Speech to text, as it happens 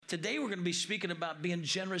today we're going to be speaking about being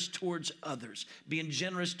generous towards others, being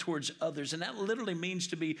generous towards others. And that literally means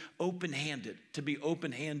to be open-handed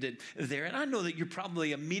there. And I know that you're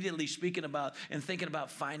probably immediately speaking about and thinking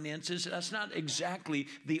about finances. That's not exactly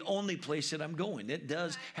the only place that I'm going. It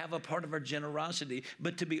does have a part of our generosity,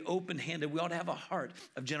 but to be open-handed, we ought to have a heart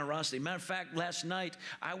of generosity. Matter of fact, last night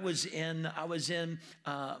I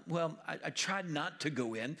tried not to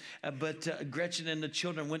go in, but Gretchen and the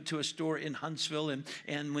children went to a store in Huntsville,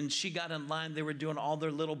 and when she got in line, they were doing all their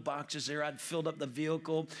little boxes there. I'd filled up the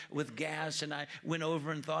vehicle with gas, and I went over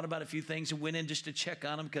and thought about a few things and went in just to check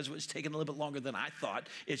on them because it was taking a little bit longer than I thought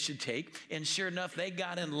it should take. And sure enough, they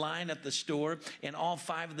got in line at the store, and all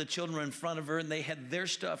 5 of the children were in front of her, and they had their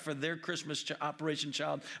stuff for their Christmas Operation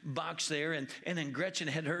Child box there, and then Gretchen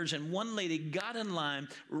had hers, and one lady got in line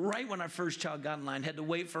right when our first child got in line, had to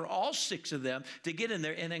wait for all 6 of them to get in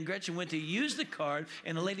there, and then Gretchen went to use the card,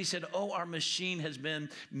 and the lady said, "Oh, our machine has been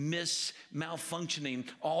malfunctioning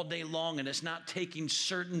all day long, and it's not taking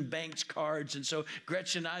certain banks' cards." And so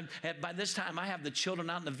Gretchen, by this time, I have the children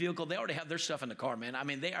out in the vehicle. They already have their stuff in the car, man. I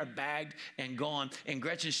mean, they are bagged and gone. And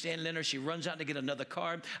Gretchen's standing in there. She runs out to get another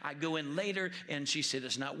card. I go in later, and she said,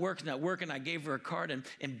 "It's not working. I gave her a card,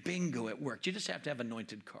 and bingo, it worked. You just have to have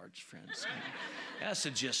anointed cards, friends. That's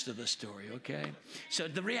the gist of the story, okay? So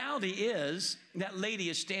the reality is that lady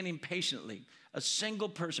is standing patiently, a single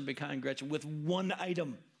person behind Gretchen with one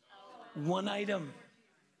item. One item.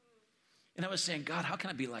 And I was saying, God, how can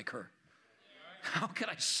I be like her? How can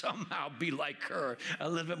I somehow be like her? A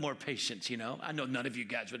little bit more patience, you know? I know none of you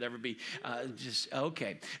guys would ever be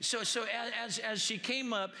okay. So as she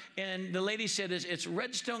came up, and the lady said, it's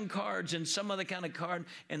Redstone cards and some other kind of card.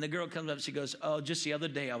 And the girl comes up and she goes, "Oh, just the other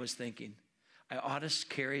day I was thinking, I ought to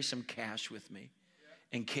carry some cash with me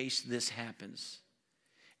in case this happens."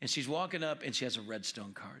 And she's walking up and she has a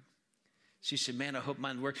Redstone card. She said, "Man, I hope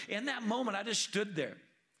mine works." In that moment, I just stood there.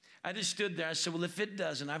 I said, "Well, if it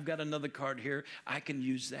doesn't, I've got another card here. I can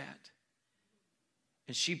use that."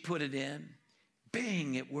 And she put it in.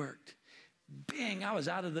 Bing, it worked. Bing, I was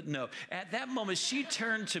out of the, no. At that moment, she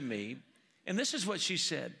turned to me, and this is what she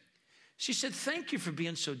said. She said, "Thank you for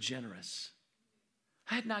being so generous.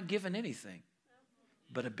 I had not given anything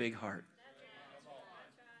but a big heart."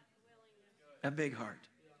 A big heart.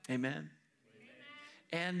 Amen.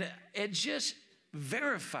 And it just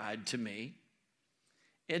verified to me,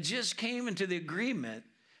 it just came into the agreement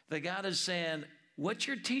that God is saying, what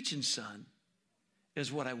you're teaching, son,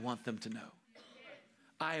 is what I want them to know.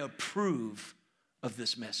 I approve of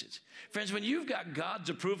this message. Friends, when you've got God's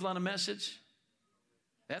approval on a message,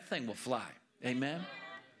 that thing will fly. Amen.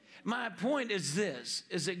 My point is this,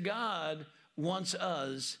 is that God wants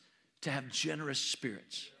us to have generous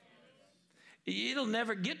spirits. It'll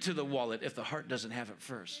never get to the wallet if the heart doesn't have it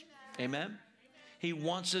first. Amen. He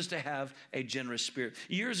wants us to have a generous spirit.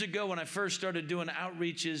 Years ago, when I first started doing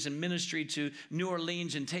outreaches and ministry to New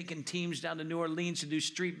Orleans and taking teams down to New Orleans to do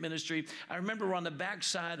street ministry, I remember we're on the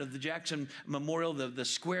backside of the Jackson Memorial, the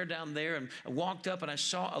square down there, and I walked up and I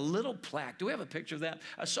saw a little plaque. Do we have a picture of that?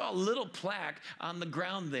 I saw a little plaque on the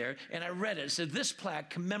ground there, and I read it. It said, "This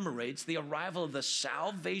plaque commemorates the arrival of the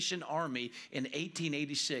Salvation Army in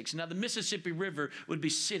 1886. Now, the Mississippi River would be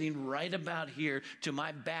sitting right about here to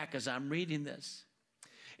my back as I'm reading this.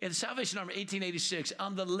 In the Salvation Army, 1886,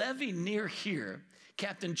 on the levee near here,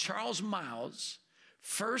 Captain Charles Miles,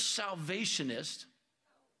 first Salvationist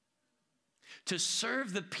to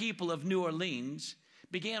serve the people of New Orleans,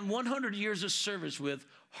 began 100 years of service with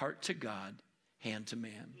heart to God, hand to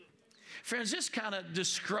man." Friends, this kind of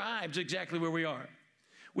describes exactly where we are.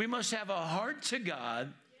 We must have a heart to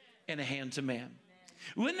God and a hand to man.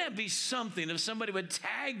 Wouldn't that be something if somebody would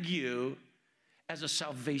tag you as a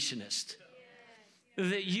Salvationist?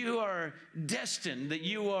 That you are destined, that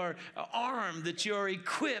you are armed, that you are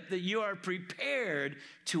equipped, that you are prepared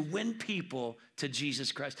to win people to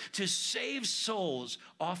Jesus Christ, to save souls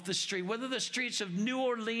off the street, whether the streets of New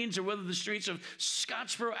Orleans or whether the streets of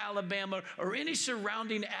Scottsboro, Alabama, or any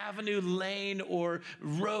surrounding avenue, lane, or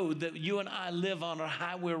road that you and I live on, or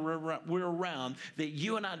highway we're around, that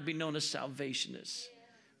you and I be known as Salvationists.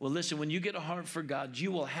 Well, listen, when you get a heart for God,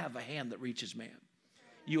 you will have a hand that reaches man.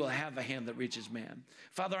 You will have a hand that reaches man.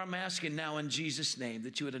 Father, I'm asking now in Jesus' name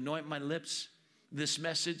that you would anoint my lips, this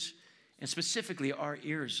message, and specifically our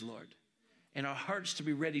ears, Lord, and our hearts to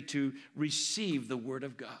be ready to receive the word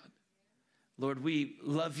of God. Lord, we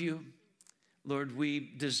love you. Lord, we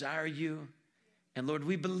desire you. And Lord,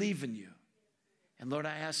 we believe in you. And Lord,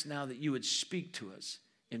 I ask now that you would speak to us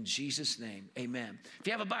in Jesus' name. Amen. If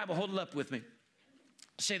you have a Bible, hold it up with me.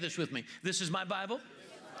 Say this with me. This is my Bible.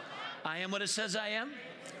 I am what it says I am.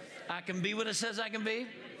 I can be what it says I can be.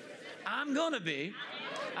 I'm going to be.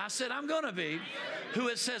 I said, I'm going to be who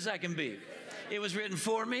it says I can be. It was written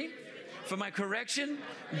for me, for my correction,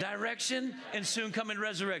 direction, and soon coming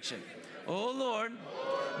resurrection. Oh, Lord,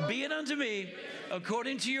 be it unto me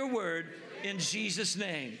according to your word in Jesus'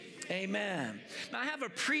 name. Amen. Now, I have a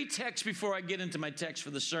pretext before I get into my text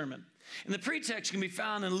for the sermon. And the pretext can be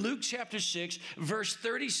found in Luke chapter 6, verse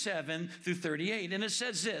 37 through 38. And it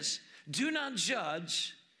says this, do not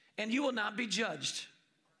judge, and you will not be judged.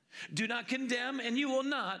 Do not condemn, and you will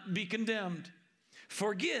not be condemned.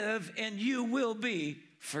 Forgive, and you will be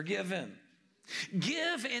forgiven.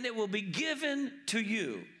 Give, and it will be given to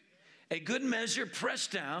you. A good measure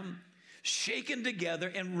pressed down, shaken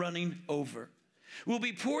together, and running over will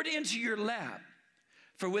be poured into your lap.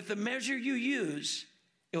 For with the measure you use,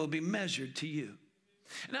 it will be measured to you.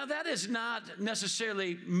 Now, that is not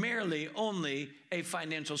necessarily merely only a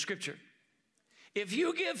financial scripture. If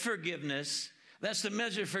you give forgiveness, that's the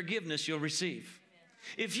measure of forgiveness you'll receive.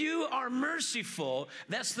 If you are merciful,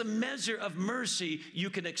 that's the measure of mercy you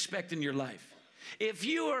can expect in your life. If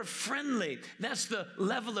you are friendly, that's the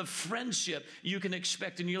level of friendship you can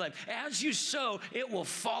expect in your life. As you sow, it will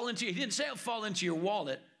fall into you. He didn't say it'll fall into your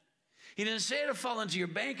wallet. He didn't say it'll fall into your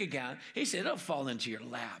bank account. He said it'll fall into your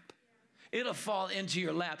lap. It'll fall into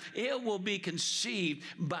your lap. It will be conceived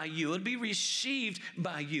by you. It'll be received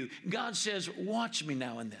by you. God says, watch me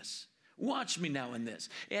now in this. Watch me now in this.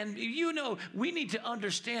 And you know, we need to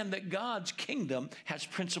understand that God's kingdom has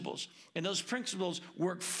principles. And those principles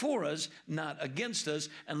work for us, not against us.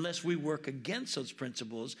 Unless we work against those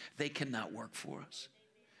principles, they cannot work for us.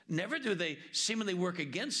 Never do they seemingly work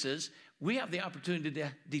against us. We have the opportunity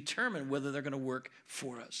to determine whether they're going to work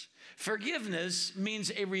for us. Forgiveness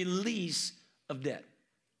means a release of debt.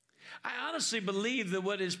 I honestly believe that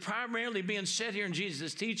what is primarily being said here in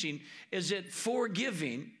Jesus' teaching is that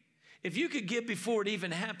forgiving, if you could give before it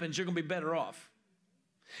even happens, you're going to be better off.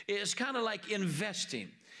 It's kind of like investing.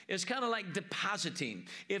 It's kind of like depositing.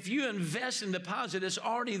 If you invest and deposit, it's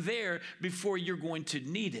already there before you're going to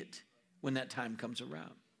need it when that time comes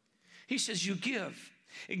around. He says you give.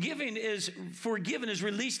 Forgiven is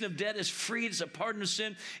releasing of debt, is freed, it's a pardon of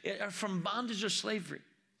sin from bondage or slavery.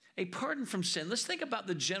 A pardon from sin. Let's think about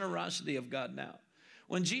the generosity of God now.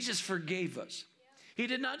 When Jesus forgave us, he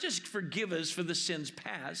did not just forgive us for the sins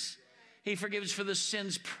past, he forgives us for the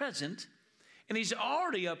sins present, and he's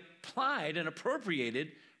already applied and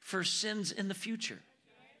appropriated for sins in the future.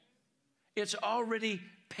 It's already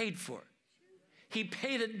paid for. He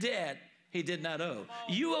paid a debt he did not owe.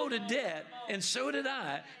 You owed a debt, and so did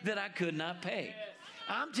I, that I could not pay.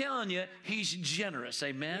 I'm telling you, he's generous,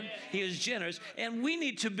 amen? He is generous, and we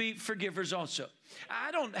need to be forgivers also.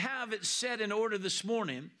 I don't have it set in order this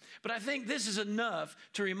morning, but I think this is enough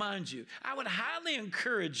to remind you. I would highly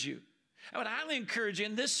encourage you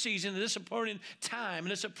in this season, in this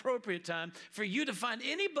appropriate time, for you to find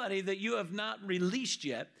anybody that you have not released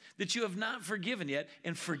yet, that you have not forgiven yet,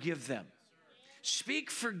 and forgive them. Speak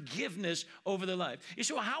forgiveness over their life. You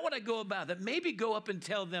say, well, how would I go about that? Maybe go up and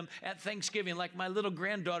tell them at Thanksgiving, like my little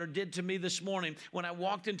granddaughter did to me this morning when I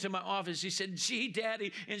walked into my office. She said, gee,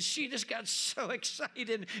 Daddy, and she just got so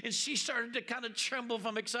excited, and she started to kind of tremble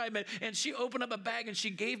from excitement, and she opened up a bag, and she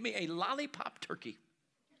gave me a lollipop turkey,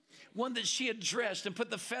 one that she had dressed and put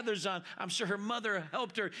the feathers on. I'm sure her mother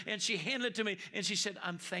helped her, and she handed it to me, and she said,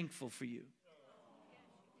 I'm thankful for you.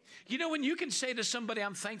 You know, when you can say to somebody,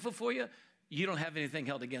 I'm thankful for you, you don't have anything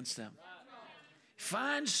held against them.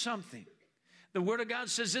 Find something. The Word of God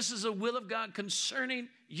says this is the will of God concerning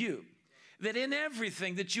you, that in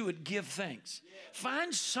everything that you would give thanks.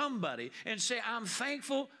 Find somebody and say, I'm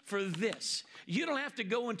thankful for this. You don't have to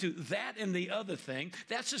go into that and the other thing.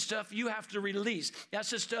 That's the stuff you have to release. That's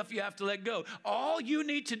the stuff you have to let go. All you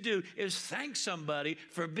need to do is thank somebody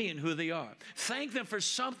for being who they are. Thank them for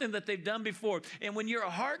something that they've done before. And when your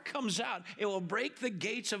heart comes out, it will break the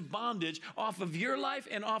gates of bondage off of your life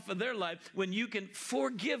and off of their life when you can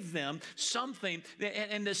forgive them something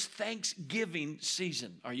in this Thanksgiving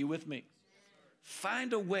season. Are you with me?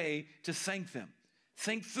 Find a way to thank them.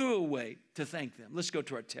 Think through a way to thank them. Let's go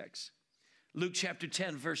to our text. Luke chapter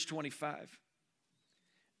 10, verse 25.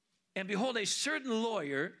 And behold, a certain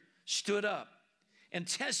lawyer stood up and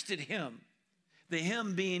tested him, the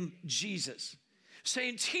him being Jesus,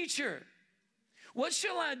 saying, Teacher, what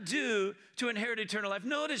shall I do to inherit eternal life?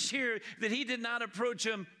 Notice here that he did not approach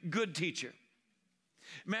him, good teacher.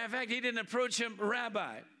 Matter of fact, he didn't approach him,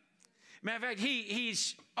 rabbi. Matter of fact,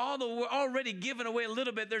 he's already given away a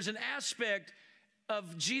little bit. There's an aspect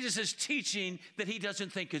of Jesus' teaching that he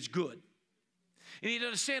doesn't think is good. You need to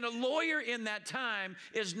understand, a lawyer in that time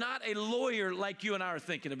is not a lawyer like you and I are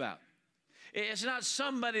thinking about. It's not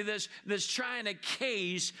somebody that's trying a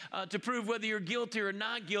case to prove whether you're guilty or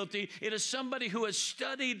not guilty. It is somebody who has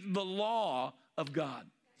studied the law of God.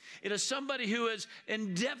 It is somebody who has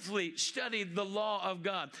in-depthly studied the law of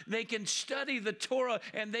God. They can study the Torah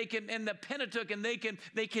and the Pentateuch, and they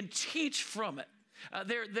can teach from it.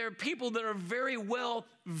 They're people that are very well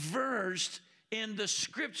versed in the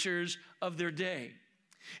scriptures of their day.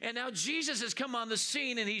 And now Jesus has come on the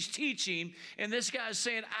scene and he's teaching, and this guy's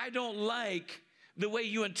saying, I don't like the way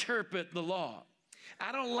you interpret the law.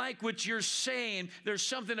 I don't like what you're saying. There's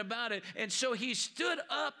something about it. And so he stood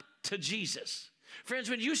up to Jesus. Friends,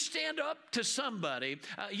 when you stand up to somebody,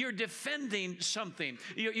 you're defending something.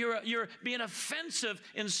 You're being offensive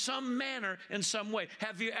in some manner, in some way.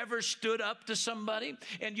 Have you ever stood up to somebody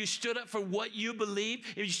and you stood up for what you believe?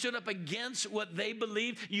 If you stood up against what they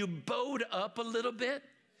believe, you bowed up a little bit?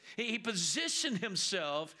 He positioned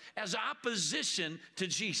himself as opposition to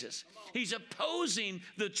Jesus. He's opposing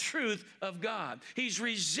the truth of God. He's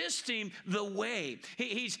resisting the way.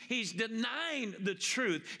 He's denying the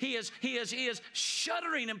truth. He is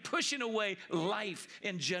shuddering and pushing away life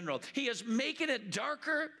in general. He is making it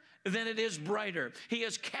darker than it is brighter. He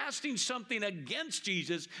is casting something against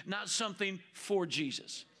Jesus, not something for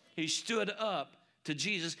Jesus. He stood up to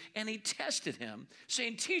Jesus, and he tested him,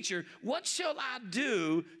 saying, Teacher, what shall I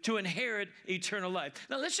do to inherit eternal life?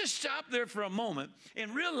 Now, let's just stop there for a moment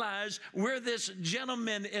and realize where this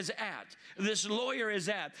gentleman is at, this lawyer is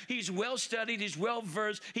at. He's well-studied, he's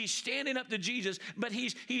well-versed, he's standing up to Jesus, but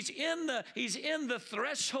he's in the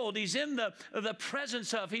threshold, he's in the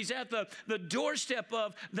presence of, he's at the doorstep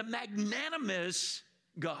of the magnanimous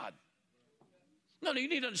God. No, you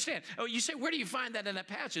need to understand. Oh, you say, where do you find that in that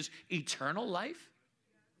passage? Eternal life?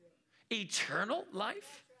 Eternal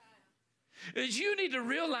life? Is you need to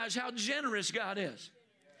realize how generous God is.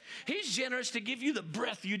 He's generous to give you the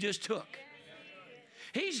breath you just took.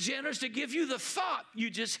 He's generous to give you the thought you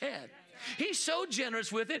just had. He's so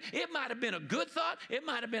generous with it. It might have been a good thought. It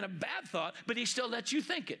might have been a bad thought, but he still lets you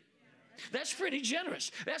think it. That's pretty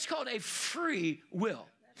generous. That's called a free will.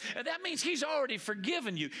 And that means he's already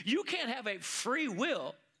forgiven you. You can't have a free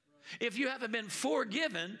will if you haven't been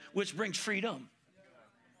forgiven, which brings freedom.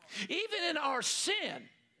 Even in our sin,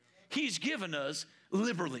 he's given us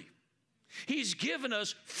liberally. He's given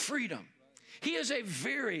us freedom. He is a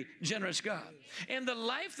very generous God. And the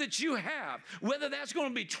life that you have, whether that's going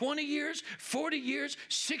to be 20 years, 40 years,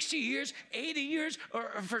 60 years, 80 years, or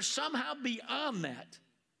for somehow beyond that,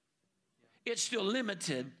 it's still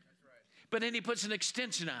limited. But then he puts an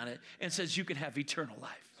extension on it and says you can have eternal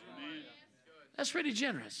life. That's pretty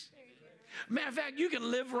generous. Matter of fact, you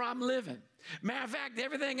can live where I'm living. Matter of fact,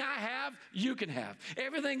 everything I have, you can have.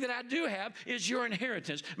 Everything that I do have is your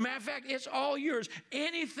inheritance. Matter of fact, it's all yours.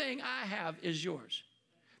 Anything I have is yours.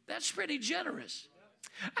 That's pretty generous.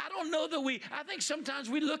 I don't know that I think sometimes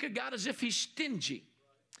we look at God as if he's stingy.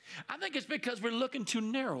 I think it's because we're looking too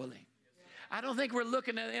narrowly. I don't think we're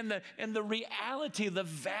looking at in the reality, the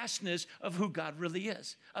vastness of who God really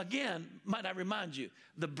is. Again, might I remind you,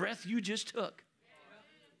 the breath you just took,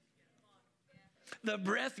 the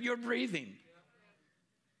breath you're breathing,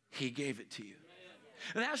 he gave it to you.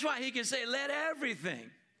 And that's why he can say, let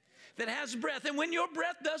everything that has breath. And when your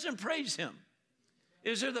breath doesn't praise him,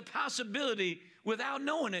 is there the possibility, without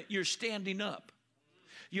knowing it, you're standing up.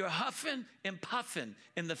 You're huffing and puffing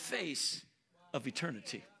in the face of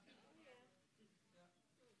eternity.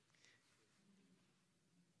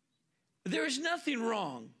 There is nothing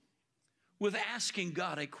wrong with asking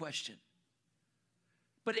God a question.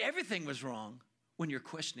 But everything was wrong when you're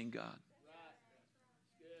questioning God.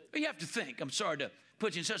 You have to think. I'm sorry to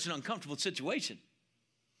put you in such an uncomfortable situation.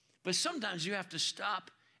 But sometimes you have to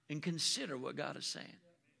stop and consider what God is saying.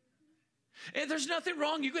 And there's nothing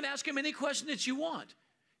wrong. You can ask him any question that you want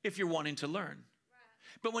if you're wanting to learn.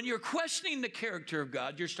 But when you're questioning the character of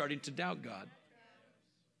God, you're starting to doubt God.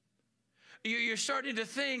 You're starting to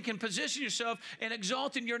think and position yourself and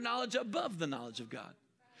exalting your knowledge above the knowledge of God.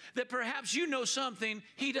 That perhaps you know something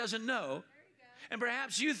he doesn't know, and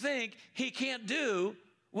perhaps you think he can't do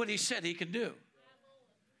what he said he can do.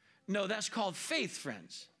 No, that's called faith,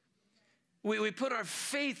 friends. We put our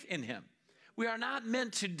faith in him. We are not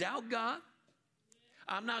meant to doubt God.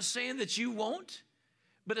 I'm not saying that you won't,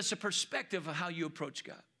 but it's a perspective of how you approach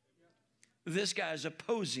God. This guy is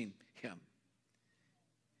opposing him.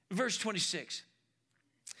 Verse 26,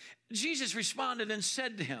 Jesus responded and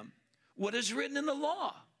said to him, what is written in the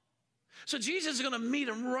law? So Jesus is going to meet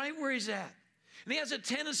him right where he's at. And he has a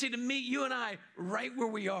tendency to meet you and I right where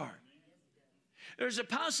we are. There's a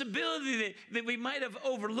possibility that we might have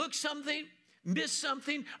overlooked something, missed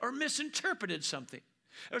something, or misinterpreted something.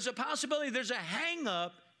 There's a possibility there's a hang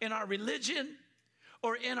up in our religion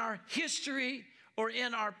or in our history or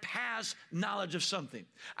in our past knowledge of something.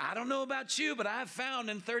 I don't know about you, but I've found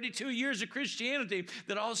in 32 years of Christianity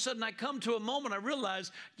that all of a sudden I come to a moment I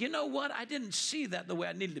realize, you know what? I didn't see that the way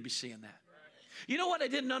I needed to be seeing that. You know what? I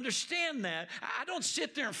didn't understand that. I don't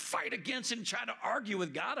sit there and fight against it and try to argue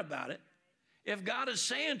with God about it. If God is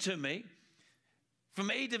saying to me, from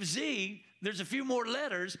A to Z, there's a few more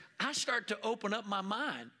letters, I start to open up my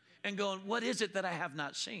mind and going, what is it that I have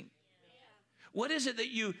not seen? What is it that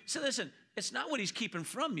you, so listen, it's not what he's keeping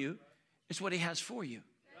from you, it's what he has for you.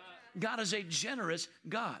 God is a generous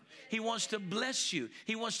God. He wants to bless you.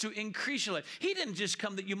 He wants to increase your life. He didn't just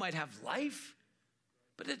come that you might have life,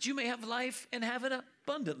 but that you may have life and have it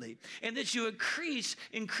abundantly, and that you increase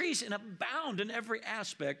and abound in every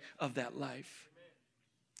aspect of that life.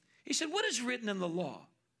 He said, what is written in the law?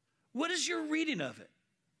 What is your reading of it?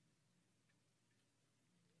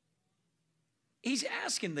 He's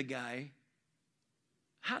asking the guy,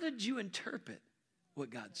 how did you interpret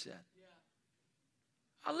what God said?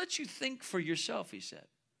 I'll let you think for yourself, he said.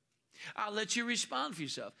 I'll let you respond for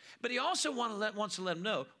yourself. But he also wants to let him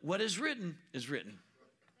know what is written is written.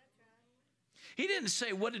 He didn't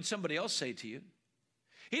say, what did somebody else say to you?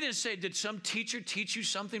 He didn't say, did some teacher teach you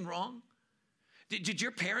something wrong? Did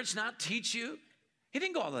your parents not teach you? He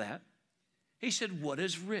didn't go all of that. He said, what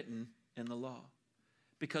is written in the law?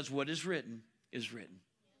 Because what is written is written.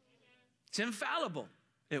 It's infallible.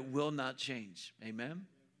 It will not change. Amen?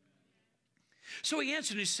 So he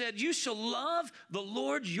answered, he said, you shall love the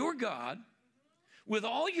Lord your God with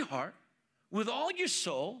all your heart, with all your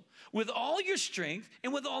soul, with all your strength,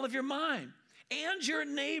 and with all of your mind, and your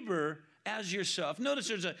neighbor as yourself. Notice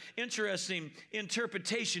there's an interesting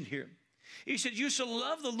interpretation here. He said, you shall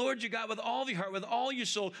love the Lord your God with all your heart, with all your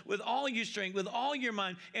soul, with all your strength, with all your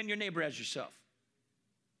mind, and your neighbor as yourself.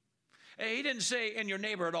 He didn't say, and your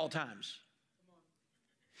neighbor at all times.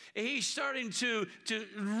 He's starting to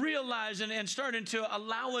realize and starting to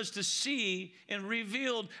allow us to see and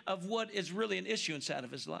reveal of what is really an issue inside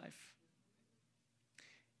of his life.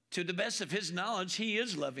 To the best of his knowledge, he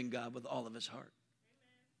is loving God with all of his heart,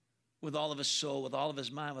 with all of his soul, with all of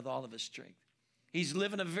his mind, with all of his strength. He's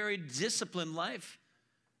living a very disciplined life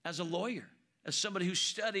as a lawyer, as somebody who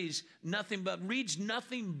studies nothing but, reads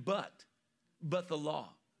nothing but the law,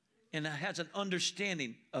 and has an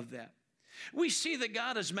understanding of that. We see that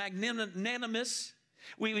God is magnanimous.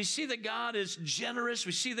 We see that God is generous.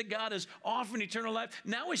 We see that God is offering eternal life.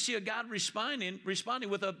 Now we see a God responding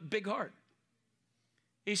with a big heart.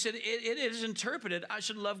 He said, it is interpreted, I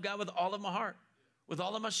should love God with all of my heart, with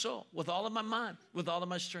all of my soul, with all of my mind, with all of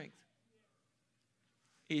my strength.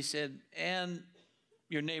 He said, and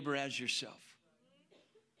your neighbor as yourself.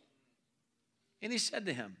 And he said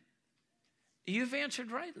to him, you've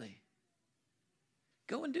answered rightly.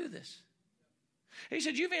 Go and do this. He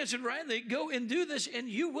said, you've answered rightly. Go and do this, and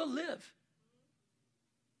you will live.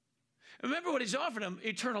 Remember what he's offered him,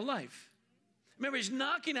 eternal life. Remember, he's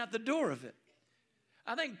knocking at the door of it.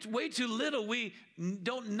 I think way too little we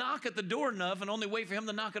don't knock at the door enough and only wait for him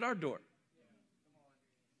to knock at our door.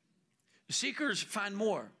 Seekers find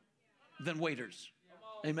more than waiters.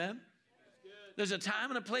 Amen? There's a time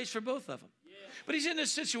and a place for both of them. But he's in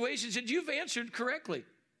this situation. He said, you've answered correctly.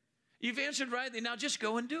 You've answered rightly. Now just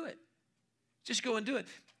go and do it. Just go and do it.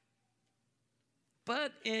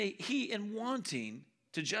 But he, in wanting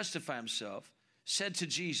to justify himself, said to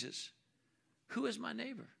Jesus, who is my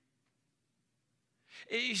neighbor?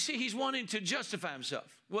 You see, he's wanting to justify himself.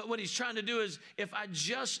 What he's trying to do is, if I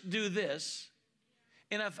just do this,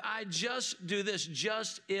 and if I just do this,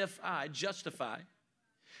 just if I justify,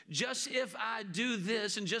 just if I do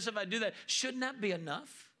this, and just if I do that, shouldn't that be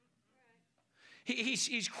enough?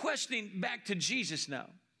 He's questioning back to Jesus now.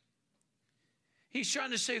 He's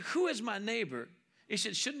trying to say, who is my neighbor? He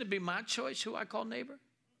said, shouldn't it be my choice who I call neighbor?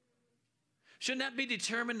 Shouldn't that be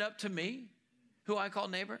determined up to me, who I call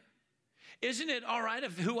neighbor? Isn't it all right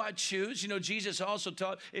if who I choose? You know, Jesus also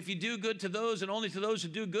taught, if you do good to those and only to those who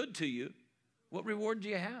do good to you, what reward do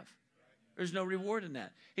you have? There's no reward in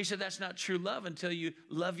that. He said, that's not true love until you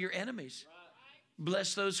love your enemies.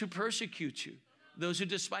 Bless those who persecute you, those who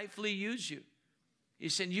despitefully use you.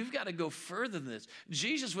 He's saying, you've got to go further than this.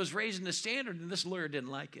 Jesus was raising the standard, and this lawyer didn't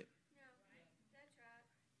like it. That's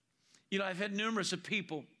right. You know, I've had numerous of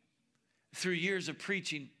people through years of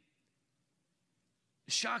preaching,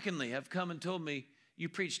 shockingly, have come and told me, you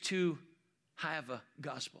preach too high of a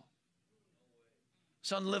gospel.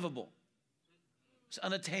 It's unlivable. It's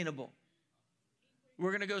unattainable. We're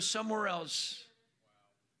going to go somewhere else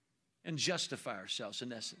and justify ourselves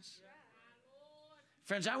in essence.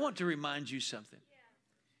 Friends, I want to remind you something.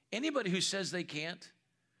 Anybody who says they can't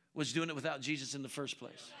was doing it without Jesus in the first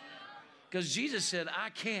place. Because Jesus said, I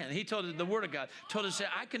can. He told us, the Word of God told us that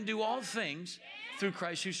I can do all things through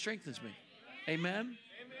Christ who strengthens me. Amen?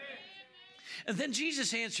 And then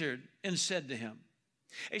Jesus answered and said to him,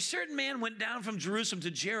 a certain man went down from Jerusalem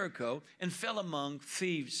to Jericho and fell among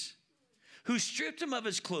thieves, who stripped him of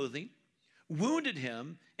his clothing, wounded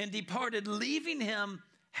him, and departed, leaving him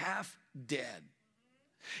half dead.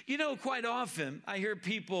 You know, quite often I hear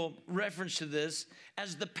people reference to this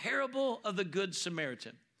as the parable of the Good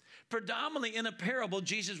Samaritan. Predominantly in a parable,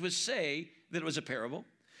 Jesus would say that it was a parable.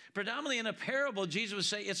 Predominantly in a parable, Jesus would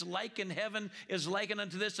say it's like in heaven, is likened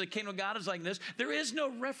unto this, the kingdom of God is like this. There is no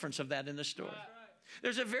reference of that in the story.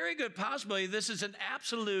 There's a very good possibility this is an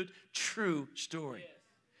absolute true story.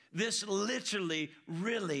 This literally,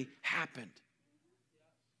 really happened.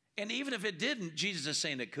 And even if it didn't, Jesus is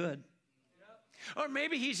saying it could. Or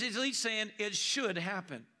maybe he's at least saying it should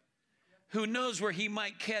happen. Who knows where he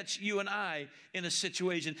might catch you and I in a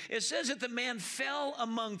situation. It says that the man fell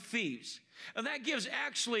among thieves. And that gives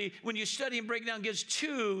actually, when you study and break down, gives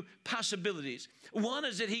two possibilities. One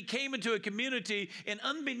is that he came into a community and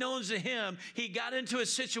unbeknownst to him, he got into a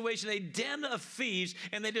situation, a den of thieves,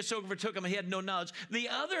 and they just overtook him and he had no knowledge. The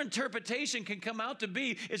other interpretation can come out to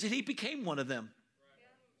be is that he became one of them.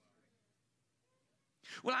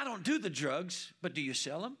 Well, I don't do the drugs, but do you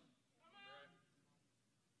sell them?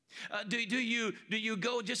 Do you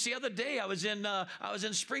go? Just the other day, I was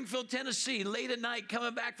in Springfield, Tennessee, late at night,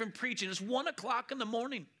 coming back from preaching. It's 1 o'clock in the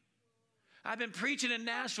morning. I've been preaching in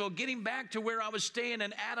Nashville, getting back to where I was staying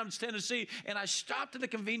in Adams, Tennessee, and I stopped at a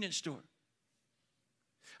convenience store.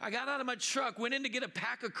 I got out of my truck, went in to get a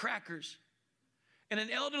pack of crackers, and an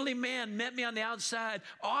elderly man met me on the outside,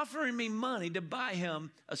 offering me money to buy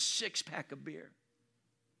him a 6-pack of beer.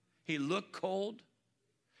 He looked cold.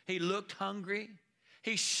 He looked hungry.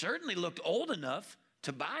 He certainly looked old enough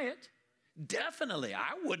to buy it. Definitely.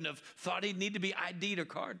 I wouldn't have thought he'd need to be ID'd or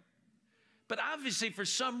card. But obviously, for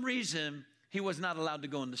some reason, he was not allowed to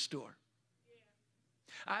go in the store.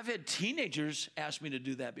 I've had teenagers ask me to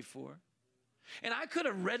do that before. And I could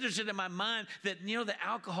have registered in my mind that, you know, the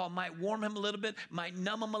alcohol might warm him a little bit, might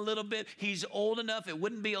numb him a little bit. He's old enough. It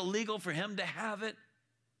wouldn't be illegal for him to have it.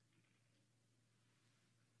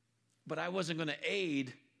 But I wasn't going to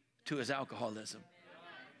aid to his alcoholism.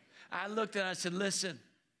 I looked and I said, listen,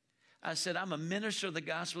 I said, I'm a minister of the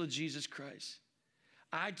gospel of Jesus Christ.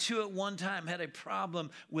 I, too, at one time had a problem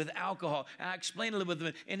with alcohol. And I explained a little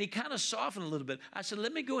bit, and he kind of softened a little bit. I said,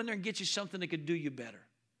 let me go in there and get you something that could do you better.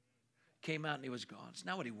 Came out and he was gone. It's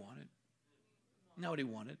not what he wanted. Not what he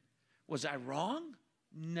wanted. Was I wrong?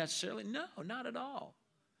 Necessarily? No, not at all.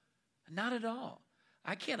 Not at all.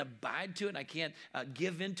 I can't abide to it. I can't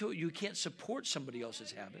give into it. You can't support somebody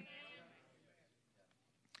else's habit.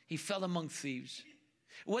 He fell among thieves.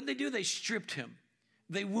 What did they do? They stripped him.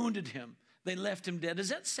 They wounded him. They left him dead. Does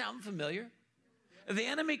that sound familiar? The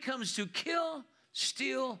enemy comes to kill,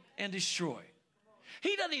 steal, and destroy.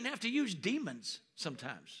 He doesn't even have to use demons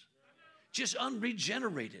sometimes. Just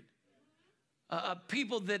unregenerated.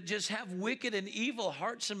 People that just have wicked and evil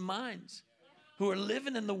hearts and minds, who are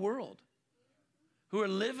living in the world, who are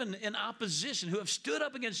living in opposition, who have stood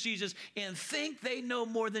up against Jesus and think they know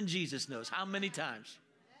more than Jesus knows. How many times?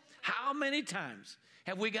 How many times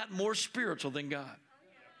have we got more spiritual than God?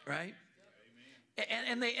 Right?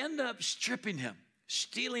 And they end up stripping him,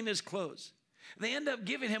 stealing his clothes. They end up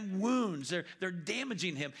giving him wounds. They're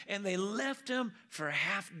damaging him. And they left him for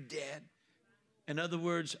half dead. In other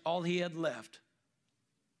words, all he had left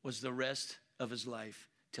was the rest of his life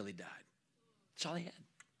till he died. That's all he had.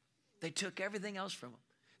 They took everything else from him.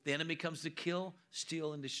 The enemy comes to kill,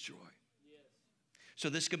 steal, and destroy. So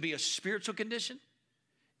this could be a spiritual condition.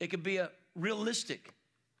 It could be a realistic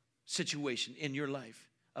situation in your life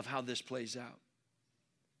of how this plays out.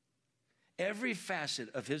 Every facet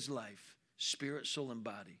of his life, spirit, soul, and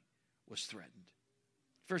body, was threatened.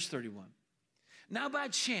 Verse 31. Now by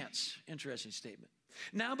chance, interesting statement.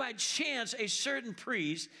 Now by chance, a certain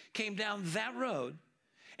priest came down that road,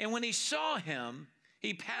 and when he saw him,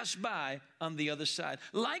 he passed by on the other side.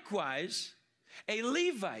 Likewise, a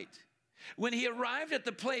Levite, when he arrived at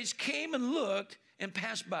the place, came and looked and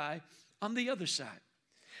passed by on the other side.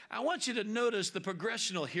 I want you to notice the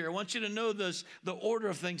progressional here. I want you to know the order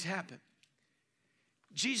of things happen.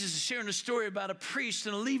 Jesus is sharing a story about a priest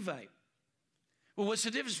and a Levite. Well, what's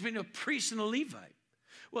the difference between a priest and a Levite?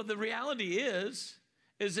 Well, the reality is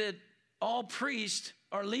that all priests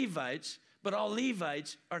are Levites, but all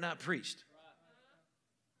Levites are not priests.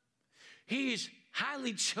 He's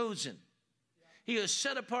highly chosen. He is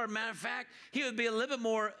set apart. Matter of fact, he would be a little bit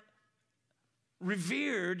more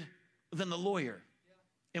revered than the lawyer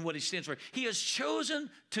in what he stands for. He has chosen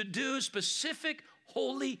to do specific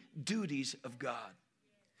holy duties of God.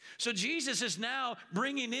 So Jesus is now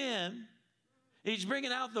he's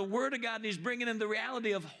bringing out the word of God, and he's bringing in the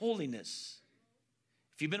reality of holiness.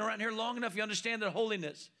 If you've been around here long enough, you understand that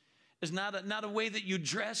holiness is not a way that you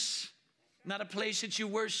dress, not a place that you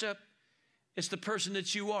worship. It's the person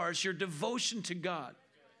that you are. It's your devotion to God.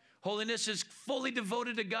 Holiness is fully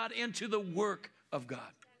devoted to God and to the work of God.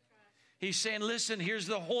 He's saying, listen, here's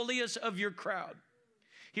the holiest of your crowd.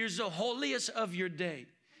 Here's the holiest of your day.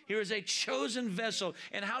 Here is a chosen vessel.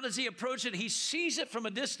 And how does he approach it? He sees it from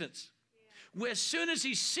a distance. As soon as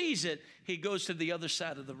he sees it, he goes to the other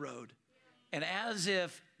side of the road. And as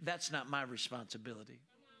if that's not my responsibility.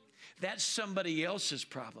 That's somebody else's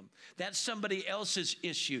problem. That's somebody else's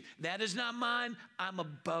issue. That is not mine. I'm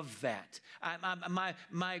above that.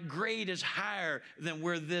 My grade is higher than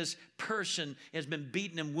where this person has been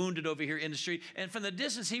beaten and wounded over here in the street. And from the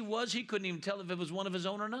distance he couldn't even tell if it was one of his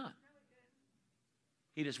own or not.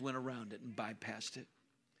 He just went around it and bypassed it.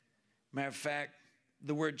 Matter of fact,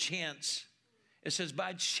 the word chance, it says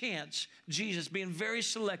by chance, Jesus being very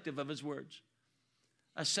selective of his words.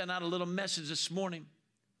 I sent out a little message this morning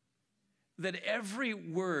that every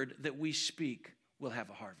word that we speak will have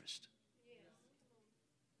a harvest.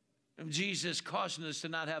 And Jesus cautioned us to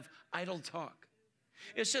not have idle talk.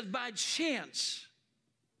 It says by chance.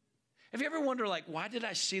 Have you ever wondered, like, why did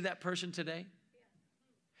I see that person today?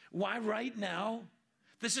 Why right now?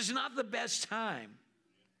 This is not the best time.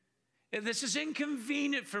 This is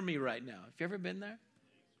inconvenient for me right now. Have you ever been there?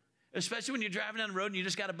 Especially when you're driving down the road and you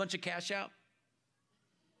just got a bunch of cash out.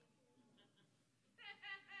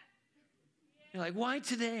 You're like, why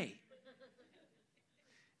today?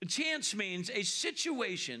 A chance means a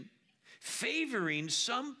situation favoring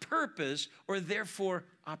some purpose or therefore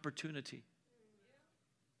opportunity.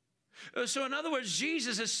 So in other words,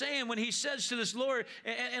 Jesus is saying when he says to this lawyer,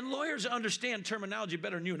 and lawyers understand terminology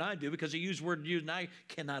better than you and I do because he used word you and I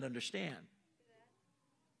cannot understand.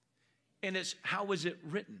 And it's, how was it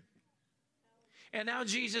written? And now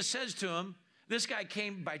Jesus says to him, this guy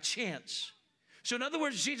came by chance. So in other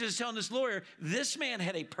words, Jesus is telling this lawyer, this man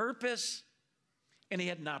had a purpose and he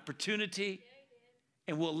had an opportunity,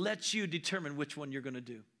 and we'll let you determine which one you're going to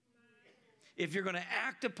do. If you're going to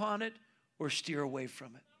act upon it or steer away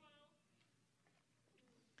from it.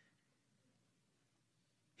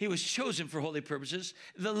 He was chosen for holy purposes.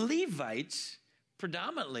 The Levites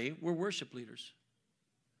predominantly were worship leaders.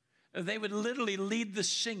 They would literally lead the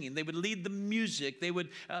singing. They would lead the music. They would,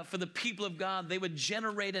 for the people of God, they would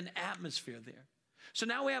generate an atmosphere there. So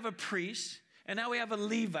now we have a priest, and now we have a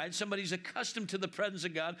Levite, somebody who's accustomed to the presence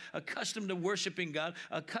of God, accustomed to worshiping God,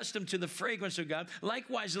 accustomed to the fragrance of God.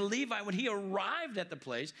 Likewise, the Levite, when he arrived at the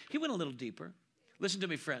place, he went a little deeper. Listen to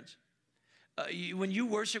me, friends. When you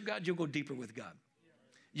worship God, you'll go deeper with God.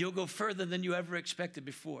 You'll go further than you ever expected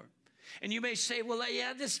before. And you may say, well,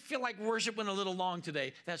 yeah, I just feel like worship went a little long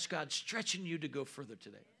today. That's God stretching you to go further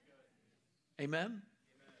today. Amen?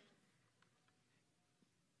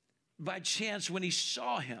 By chance, when he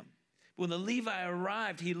saw him, when the Levi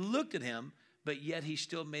arrived, he looked at him, but yet he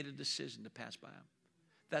still made a decision to pass by him.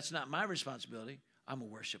 That's not my responsibility. I'm a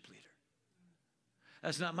worship leader.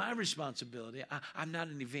 That's not my responsibility. I'm not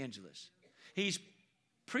an evangelist. He's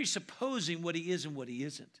presupposing what he is and what he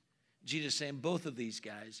isn't. Jesus saying both of these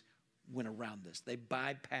guys went around this. They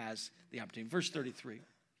bypassed the opportunity. Verse 33.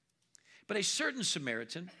 But a certain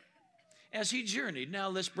Samaritan, as he journeyed, now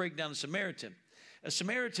let's break down the Samaritan. A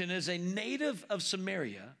Samaritan is a native of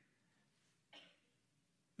Samaria.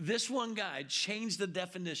 This one guy changed the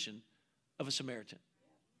definition of a Samaritan.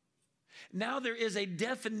 Now there is a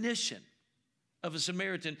definition of a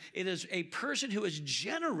Samaritan. It is a person who is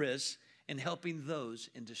generous in helping those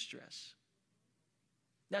in distress.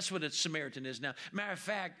 That's what a Samaritan is now. Matter of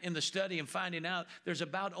fact, in the study and finding out, there's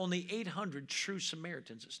about only 800 true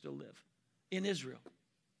Samaritans that still live in Israel.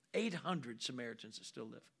 800 Samaritans that still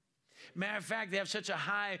live. Matter of fact, they have such a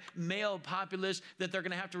high male populace that they're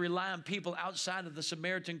going to have to rely on people outside of the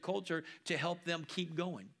Samaritan culture to help them keep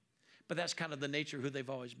going. But that's kind of the nature of who they've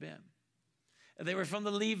always been. They were from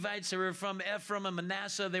the Levites. They were from Ephraim and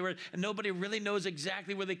Manasseh. Nobody really knows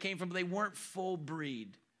exactly where they came from, but they weren't full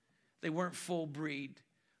breed. They weren't full breed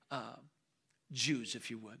Jews, if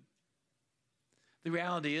you would. The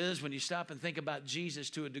reality is, when you stop and think about Jesus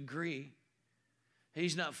to a degree,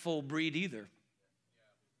 he's not full breed either.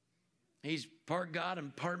 He's part God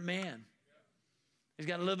and part man. He's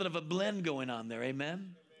got a little bit of a blend going on there,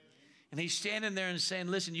 amen? And he's standing there and saying,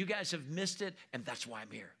 listen, you guys have missed it, and that's why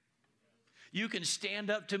I'm here. You can stand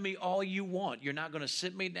up to me all you want. You're not going to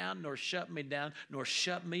sit me down, nor shut me down, nor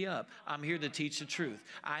shut me up. I'm here to teach the truth.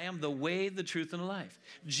 I am the way, the truth, and the life.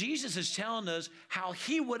 Jesus is telling us how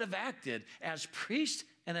he would have acted as priest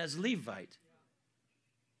and as Levite,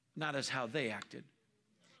 not as how they acted.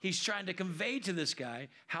 He's trying to convey to this guy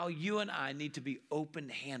how you and I need to be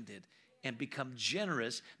open-handed and become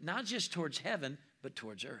generous, not just towards heaven, but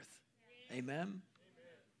towards earth. Amen?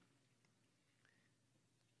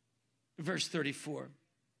 Verse 34.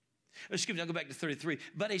 Excuse me, I'll go back to 33.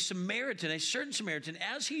 But a certain Samaritan,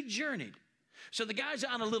 as he journeyed. So the guy's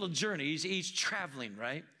on a little journey. He's traveling,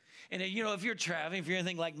 right? And you know, if you're traveling, if you're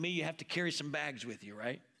anything like me, you have to carry some bags with you,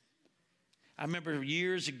 right? I remember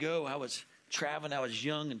years ago, I was traveling. I was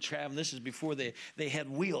young and traveling. This is before they had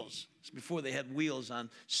wheels. It's before they had wheels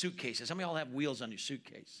on suitcases. How many of y'all have wheels on your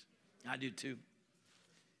suitcase? I do too.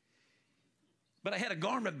 But I had a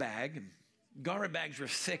garment bag, and garment bags were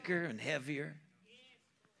thicker and heavier.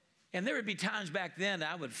 And there would be times back then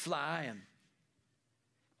I would fly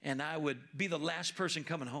and I would be the last person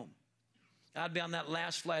coming home. I'd be on that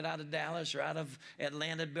last flight out of Dallas or out of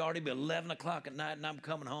Atlanta. It'd already be 11 o'clock at night, and I'm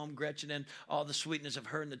coming home. Gretchen and all the sweetness of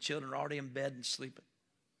her and the children are already in bed and sleeping.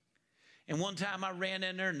 And one time I ran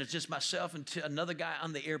in there, and it's just myself and another guy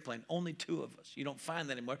on the airplane, only two of us. You don't find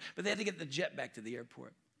that anymore. But they had to get the jet back to the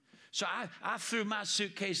airport. So I threw my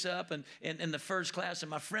suitcase up in the first class, and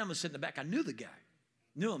my friend was sitting in the back. I knew the guy,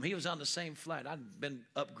 knew him. He was on the same flight. I'd been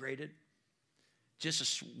upgraded.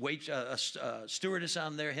 Just a stewardess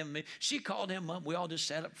on there, him and me. She called him up. We all just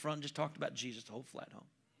sat up front and just talked about Jesus the whole flight home.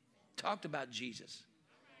 Talked about Jesus.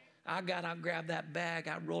 I got out, grabbed that bag.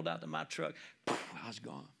 I rolled out to my truck. I was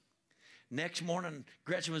gone. Next morning,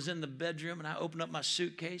 Gretchen was in the bedroom, and I opened up my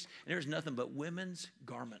suitcase, and there was nothing but women's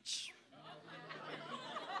garments.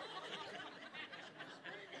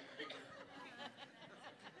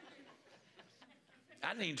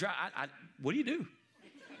 I didn't even try. What do you do?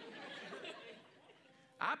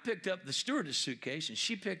 I picked up the stewardess suitcase, and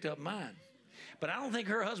she picked up mine. But I don't think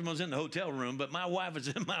her husband was in the hotel room, but my wife was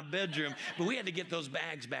in my bedroom. But we had to get those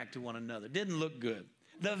bags back to one another. Didn't look good.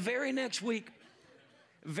 The very next week,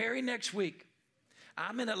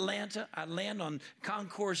 I'm in Atlanta. I land on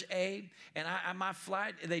Concourse A, and my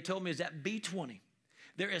flight, they told me, is at B-20.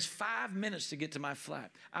 There is 5 minutes to get to my flight.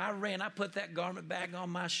 I put that garment bag on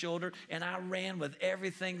my shoulder, and I ran with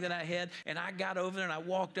everything that I had, and I got over there, and I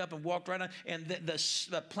walked up and walked right on, and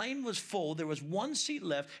the plane was full. There was one seat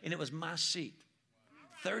left, and it was my seat,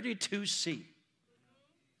 32 seat.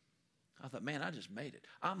 I thought, man, I just made it.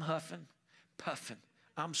 I'm huffing, puffing.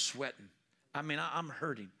 I'm sweating. I mean, I'm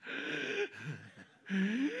hurting.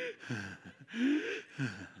 It's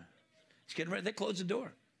getting ready. They closed the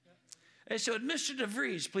door. They said, Mr.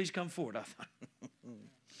 DeVries, please come forward. I thought,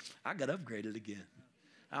 I got upgraded again.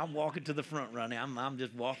 I'm walking to the front running. I'm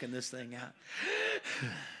just walking this thing out.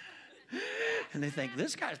 And they think,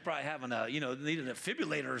 this guy's probably having needed a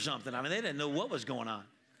defibrillator or something. I mean, they didn't know what was going on.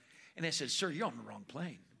 And they said, sir, you're on the wrong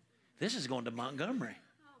plane. This is going to Montgomery.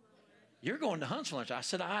 You're going to Huntsville. I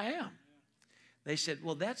said, I am. They said,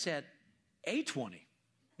 well, that's at A-20,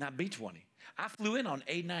 not B-20. I flew in on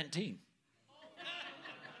A-19.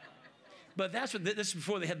 But this is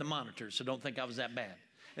before they had the monitors, so don't think I was that bad.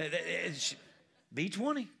 It's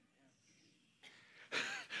B-20.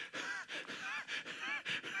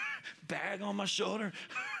 Bag on my shoulder.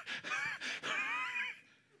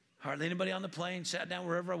 Hardly anybody on the plane. Sat down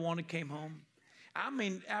wherever I wanted, came home. I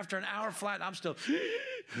mean, after an hour flight, I'm still...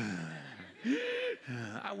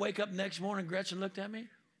 I wake up next morning, Gretchen looked at me.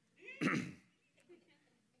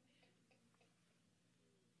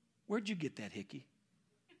 Where'd you get that hickey?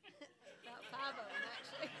 About 5 of them,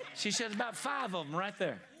 actually. She said about 5 of them right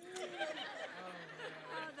there.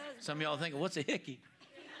 Some of y'all thinking, what's a hickey?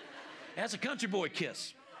 That's a country boy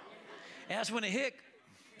kiss. That's when a hick.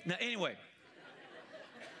 Now, anyway,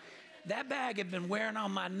 that bag had been wearing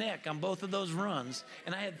on my neck on both of those runs,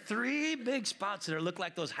 and I had 3 big spots that looked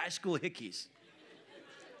like those high school hickeys.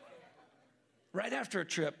 Right after a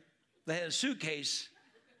trip, they had a suitcase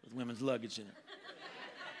with women's luggage in it.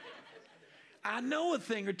 I know a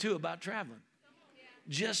thing or two about traveling,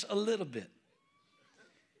 just a little bit.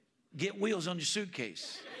 Get wheels on your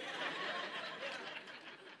suitcase.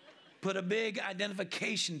 Put a big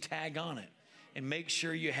identification tag on it and make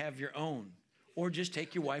sure you have your own, or just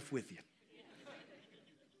take your wife with you.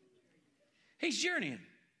 He's journeying.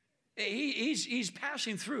 He's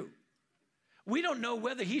passing through. We don't know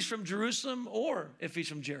whether he's from Jerusalem or if he's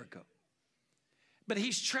from Jericho. But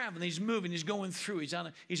he's traveling, he's moving, he's going through, he's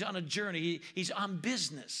on a journey, he's on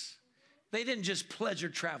business. They didn't just pleasure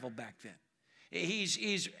travel back then.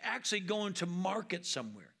 He's actually going to market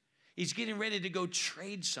somewhere. He's getting ready to go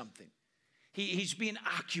trade something. He's being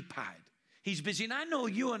occupied. He's busy. And I know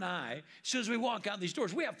you and I, as soon as we walk out these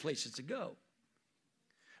doors, we have places to go.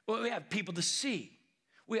 Well, we have people to see.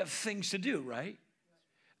 We have things to do, right?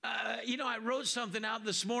 I wrote something out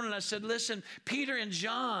this morning. I said, listen, Peter and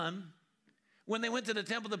John, when they went to the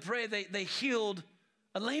temple to pray, they healed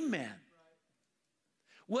a lame man.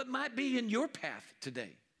 What might be in your path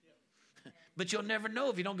today? But you'll never know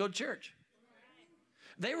if you don't go to church.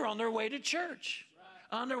 They were on their way to church.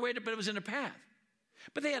 But it was in their path.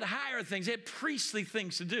 But they had higher things. They had priestly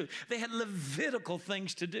things to do. They had Levitical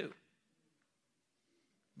things to do.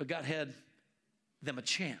 But God had them a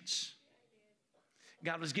chance.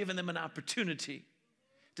 God was giving them an opportunity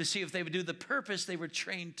to see if they would do the purpose they were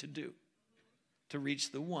trained to do, to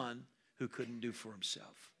reach the one who couldn't do for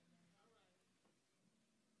himself.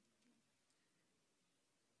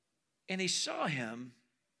 And he saw him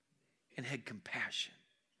and had compassion.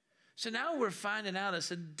 So now we're finding out it's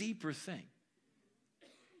a deeper thing.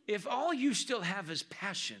 If all you still have is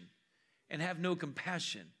passion and have no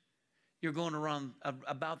compassion, you're going around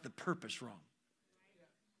about the purpose wrong.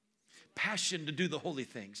 Passion to do the holy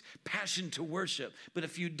things, passion to worship. But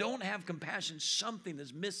if you don't have compassion, something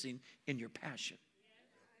is missing in your passion.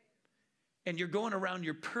 And you're going around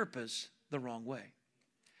your purpose the wrong way.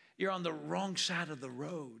 You're on the wrong side of the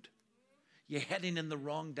road. You're heading in the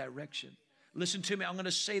wrong direction. Listen to me, I'm going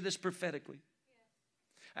to say this prophetically.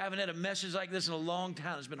 I haven't had a message like this in a long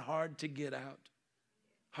time. It's been hard to get out,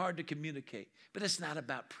 hard to communicate. But it's not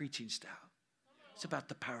about preaching style. It's about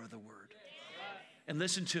the power of the word. And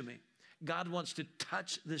listen to me. God wants to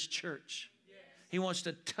touch this church. He wants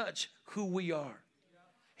to touch who we are.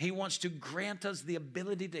 He wants to grant us the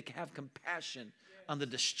ability to have compassion on the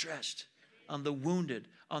distressed, on the wounded,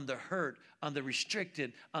 on the hurt, on the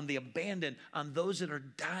restricted, on the abandoned, on those that are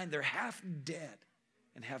dying. They're half dead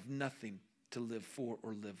and have nothing to live for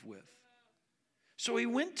or live with. So he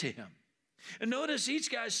went to him. And notice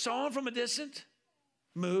each guy saw him from a distance,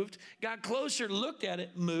 moved, got closer, looked at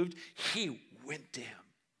it, moved. He went to him.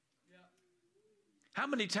 How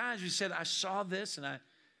many times we said, I saw this and I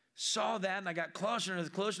saw that and I got closer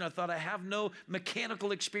and closer and I thought I have no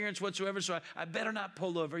mechanical experience whatsoever, so I better not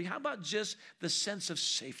pull over. How about just the sense of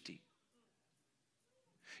safety?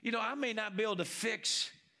 I may not be able to fix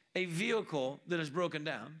a vehicle that is broken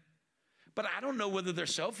down, but I don't know whether their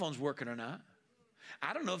cell phone's working or not.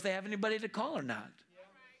 I don't know if they have anybody to call or not.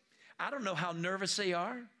 I don't know how nervous they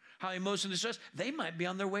are, how emotionally distressed. They might be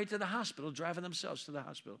on their way to the hospital, driving themselves to the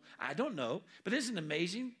hospital. I don't know, but isn't it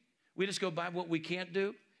amazing? We just go by what we can't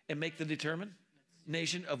do and make the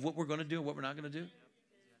determination of what we're going to do and what we're not going to do.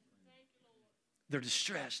 They're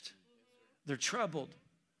distressed. They're troubled.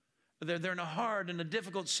 They're in a hard and a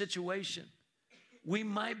difficult situation. We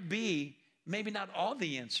might be, maybe not all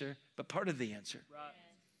the answer, but part of the answer. Right.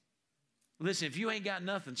 Listen, if you ain't got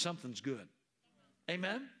nothing, something's good.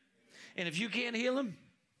 Amen? And if you can't heal them,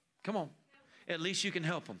 come on. At least you can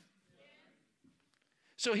help them.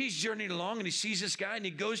 So he's journeying along and he sees this guy and he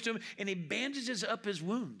goes to him and he bandages up his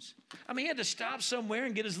wounds. I mean, he had to stop somewhere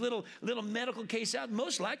and get his little medical case out.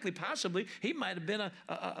 Most likely, possibly, he might have been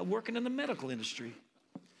working in the medical industry.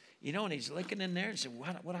 And he's looking in there and said,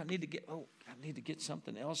 what I need to get? Oh, I need to get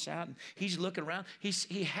something else out. And he's looking around.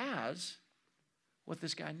 He has what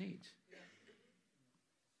this guy needs.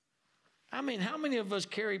 I mean, how many of us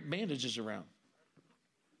carry bandages around?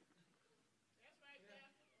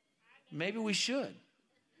 Maybe we should.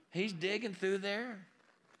 He's digging through there,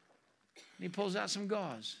 and he pulls out some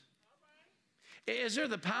gauze. Is there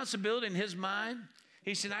the possibility in his mind,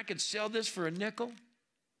 he said, I could sell this for a nickel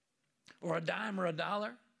or a dime or a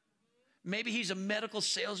dollar? Maybe he's a medical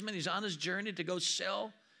salesman. He's on his journey to go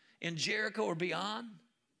sell in Jericho or beyond.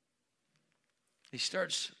 He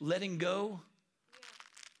starts letting go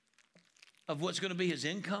of what's going to be his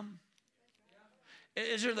income.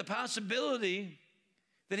 Is there the possibility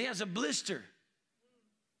that he has a blister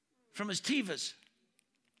from his tivas,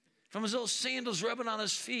 from his old sandals rubbing on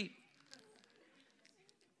his feet?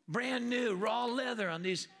 Brand new, raw leather on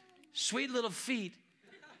these sweet little feet.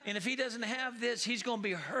 And if he doesn't have this, he's going to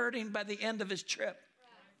be hurting by the end of his trip.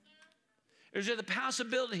 Is there the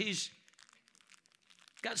possibility he's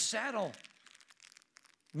got saddle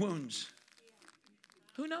wounds?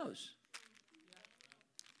 Who knows?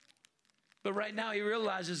 But right now he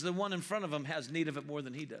realizes the one in front of him has need of it more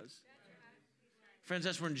than he does. Friends,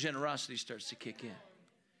 that's when generosity starts to kick in.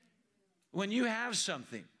 When you have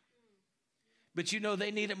something, but you know they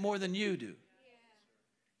need it more than you do,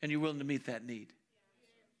 and you're willing to meet that need.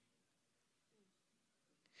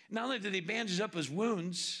 Not only did he bandage up his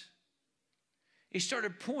wounds, he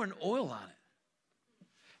started pouring oil on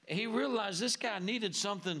he realized this guy needed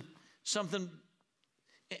something,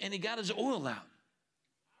 and he got his oil out.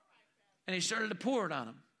 And he started to pour it on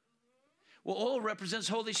him. Well, oil represents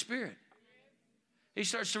Holy Spirit. He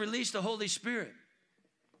starts to release the Holy Spirit.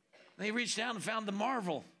 And he reached down and found the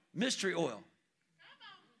Marvel mystery oil.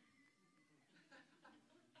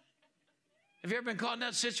 Have you ever been caught in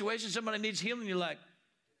that situation? Somebody needs healing, you're like,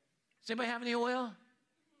 does anybody have any oil?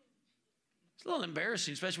 It's a little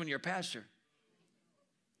embarrassing, especially when you're a pastor.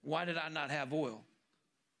 Why did I not have oil?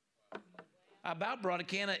 I about brought a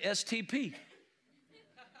can of STP.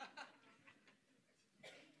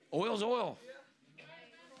 Oil's oil.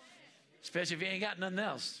 Especially if you ain't got nothing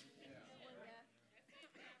else.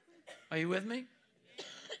 Are you with me?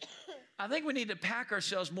 I think we need to pack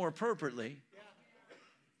ourselves more appropriately.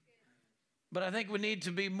 But I think we need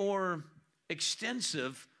to be more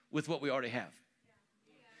extensive with what we already have.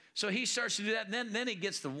 So he starts to do that, and then he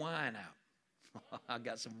gets the wine out. I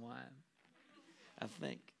got some wine, I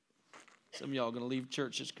think. Some of y'all are going to leave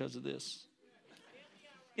church just because of this.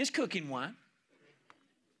 It's cooking wine.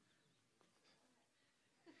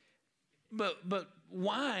 But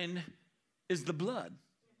wine is the blood.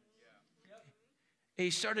 He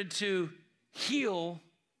started to heal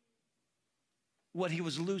what he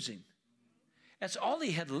was losing. That's all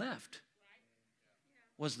he had left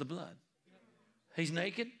was the blood. He's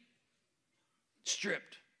naked,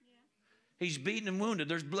 stripped. He's beaten and wounded.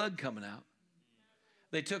 There's blood coming out.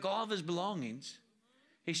 They took all of his belongings.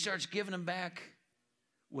 He starts giving him back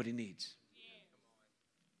what he needs.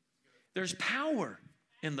 There's power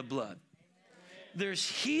in the blood. There's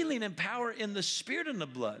healing and power in the Spirit and the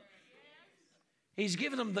blood. He's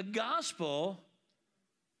given them the gospel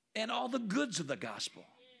and all the goods of the gospel.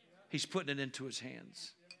 He's putting it into his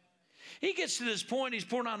hands. He gets to this point, he's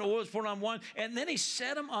pouring on oil, he's pouring on wine, and then he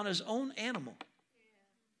set him on his own animal.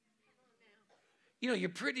 You know, you're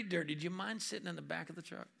pretty dirty. Do you mind sitting in the back of the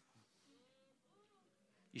truck?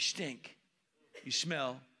 You stink. You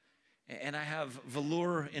smell. And I have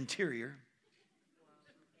velour interior.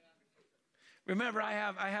 Remember, I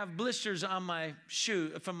have blisters on my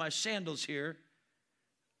shoe, from my sandals here.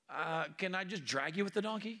 Can I just drag you with the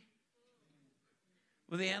donkey?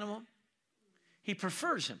 With the animal? He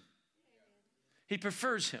prefers him. He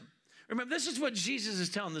prefers him. Remember, this is what Jesus is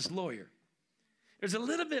telling this lawyer. There's a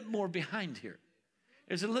little bit more behind here.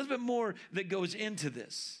 There's a little bit more that goes into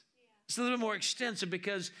this. It's a little more extensive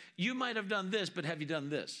because you might have done this, but have you done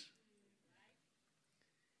this?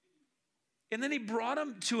 And then he brought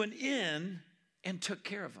him to an inn and took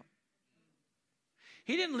care of him.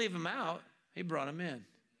 He didn't leave him out. He brought him in.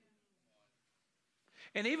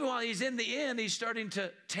 And even while he's in the inn, he's starting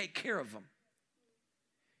to take care of him.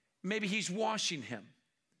 Maybe he's washing him.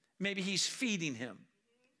 Maybe he's feeding him.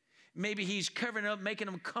 Maybe he's covering up, making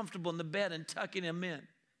him comfortable in the bed and tucking him in.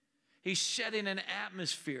 He's setting an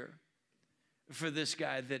atmosphere for this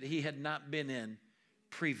guy that he had not been in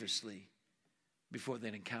previously before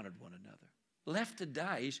they'd encountered one another. Left to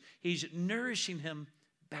die, he's nourishing him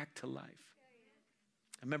back to life.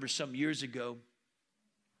 I remember some years ago,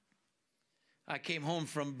 I came home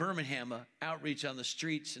from Birmingham, outreach on the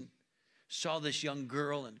streets, and saw this young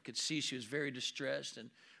girl and could see she was very distressed, and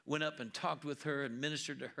went up and talked with her and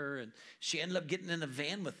ministered to her, and she ended up getting in a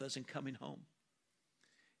van with us and coming home.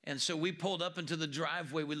 And so we pulled up into the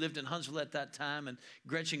driveway. We lived in Huntsville at that time, and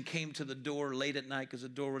Gretchen came to the door late at night because the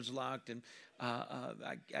door was locked, and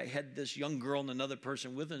I had this young girl and another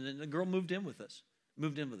person with her, and the girl moved in with us.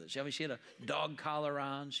 She had a dog collar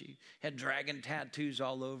on. She had dragon tattoos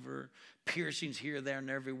all over, piercings here, there, and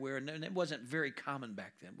everywhere. And it wasn't very common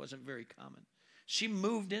back then. It wasn't very common. She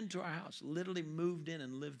moved into our house, literally moved in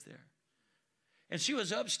and lived there. And she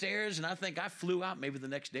was upstairs, and I think I flew out maybe the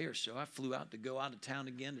next day or so. I flew out to go out of town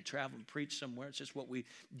again to travel and preach somewhere. It's just what we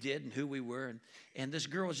did and who we were. And this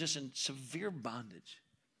girl was just in severe bondage.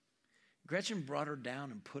 Gretchen brought her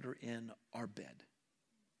down and put her in our bed,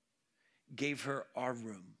 gave her our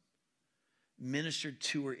room, ministered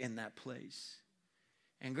to her in that place.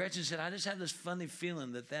 And Gretchen said, I just have this funny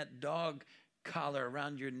feeling that dog collar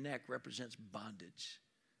around your neck represents bondage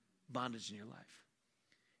in your life.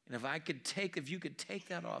 And if you could take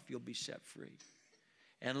that off, you'll be set free.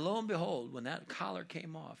 And lo and behold, when that collar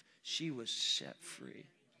came off, she was set free,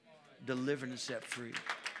 delivered and set free.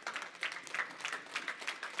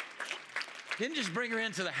 Didn't just bring her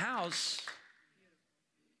into the house,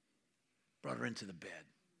 brought her into the bed.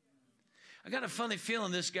 I got a funny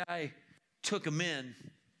feeling this guy took him in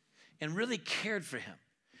and really cared for him.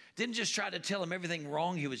 Didn't just try to tell him everything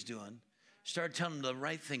wrong he was doing, started telling him the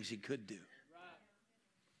right things he could do.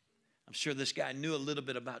 I'm sure this guy knew a little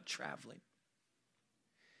bit about traveling.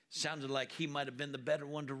 Sounded like he might have been the better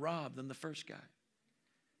one to rob than the first guy.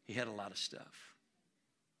 He had a lot of stuff.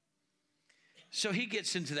 So he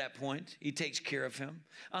gets into that point. He takes care of him.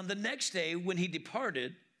 On the next day, when he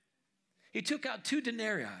departed, he took out 2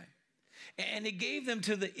 denarii and he gave them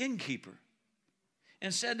to the innkeeper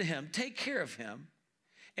and said to him, take care of him,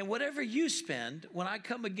 and whatever you spend, when I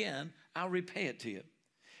come again, I'll repay it to you.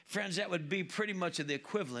 Friends, that would be pretty much the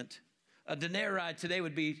equivalent. A denarii today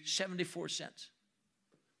would be 74 cents.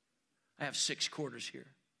 I have 6 quarters here.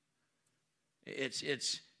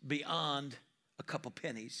 It's beyond a couple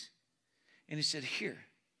pennies. And he said, here.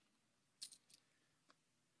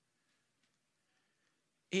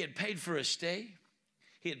 He had paid for a stay.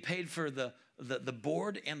 He had paid for the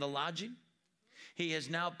board and the lodging. He is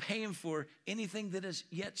now paying for anything that is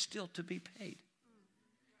yet still to be paid.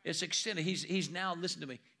 It's extended. He's now, listen to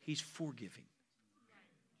me, he's forgiving.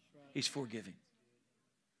 He's forgiving.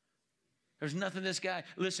 There's nothing this guy,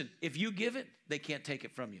 listen, if you give it, they can't take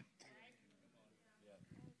it from you.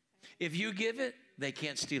 If you give it, they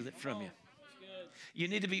can't steal it from you. You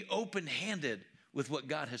need to be open-handed with what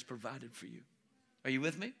God has provided for you. Are you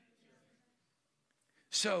with me?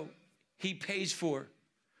 So he pays for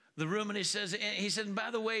the room, and he said, and by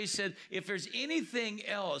the way, he said, if there's anything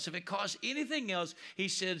else, if it costs anything else, he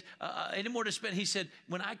said, any more to spend, he said,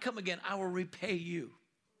 when I come again, I will repay you.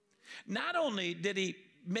 Not only did he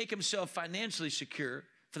make himself financially secure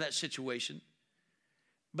for that situation,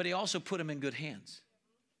 but he also put him in good hands.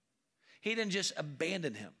 He didn't just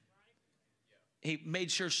abandon him. He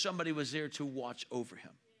made sure somebody was there to watch over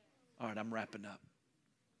him. All right, I'm wrapping up.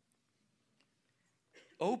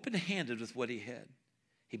 Open-handed with what he had.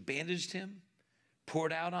 He bandaged him,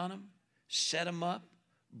 poured out on him, set him up,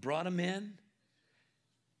 brought him in,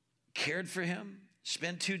 cared for him,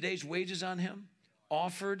 spent 2 days' wages on him,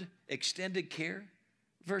 offered extended care.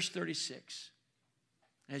 Verse 36,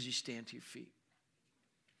 as you stand to your feet.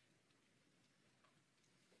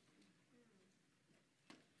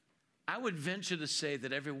 I would venture to say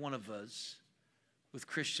that every one of us with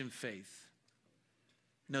Christian faith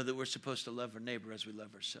know that we're supposed to love our neighbor as we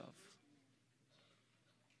love ourselves.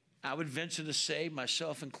 I would venture to say,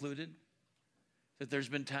 myself included, that there's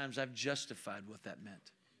been times I've justified what that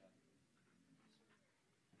meant.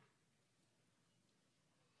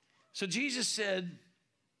 So Jesus said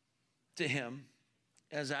to him,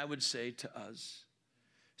 as I would say to us,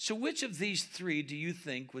 so which of these 3 do you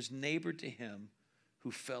think was neighbor to him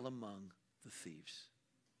who fell among the thieves?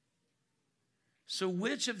 So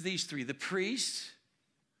which of these 3, the priest,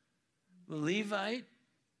 the Levite,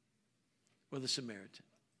 or the Samaritan?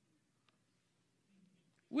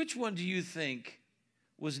 Which one do you think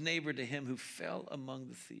was neighbor to him who fell among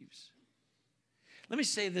the thieves? Let me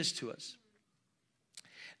say this to us.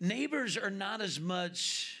 Neighbors are not as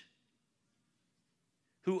much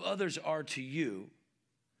who others are to you,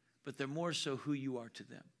 but they're more so who you are to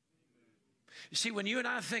them. You see, when you and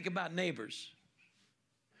I think about neighbors,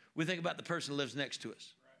 we think about the person who lives next to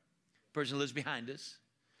us, the person who lives behind us,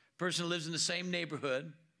 the person who lives in the same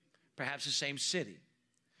neighborhood, perhaps the same city,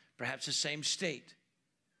 perhaps the same state.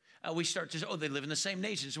 We start to say, they live in the same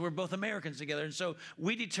nation, so we're both Americans together. And so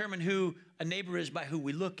we determine who a neighbor is by who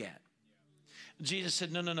we look at. Jesus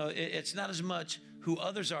said, no, it's not as much who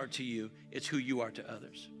others are to you, it's who you are to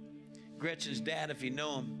others. Gretchen's dad, if you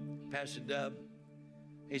know him, Pastor Dub,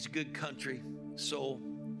 he's a good country soul.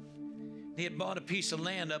 He had bought a piece of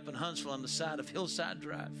land up in Huntsville on the side of Hillside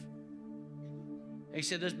Drive. He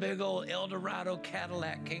said this big old Eldorado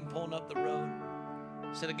Cadillac came pulling up the road.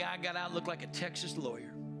 Said a guy got out, looked like a Texas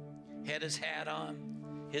lawyer. Had his hat on,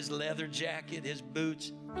 his leather jacket, his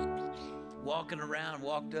boots, walking around,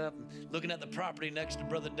 walked up, and looking at the property next to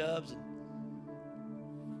Brother Dub's. And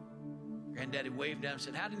Granddaddy waved down and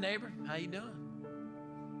said, howdy, neighbor, how you doing?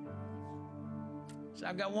 So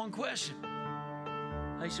I've got one question.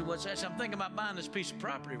 He said, what's that? I said, I'm thinking about buying this piece of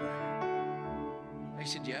property right here. He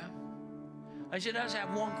said, yeah. I said, I just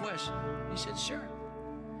have one question. He said, sure.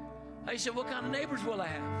 I said, what kind of neighbors will I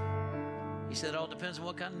have? He said, it all depends on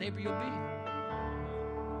what kind of neighbor you'll be.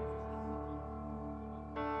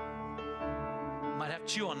 Might have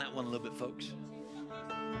to chew on that one a little bit, folks.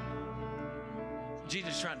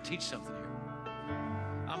 Jesus is trying to teach something here.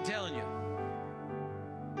 I'm telling you,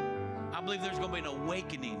 I believe there's going to be an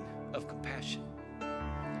awakening of compassion.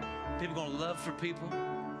 People are going to love for people,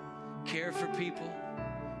 care for people,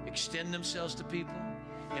 extend themselves to people,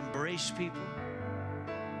 embrace people.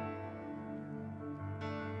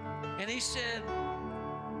 And he said,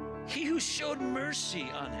 he who showed mercy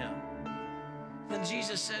on him. Then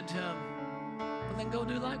Jesus said to him, well, then go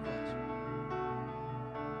do likewise.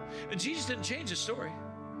 And Jesus didn't change the story.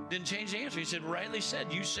 Didn't change the answer. He said, rightly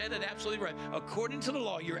said. You said it absolutely right. According to the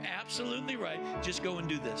law, you're absolutely right. Just go and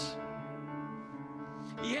do this.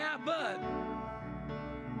 Yeah, but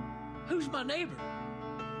who's my neighbor?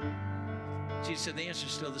 Jesus said, the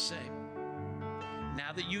answer's still the same.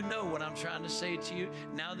 Now that you know what I'm trying to say to you,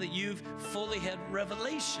 now that you've fully had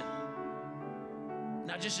revelation,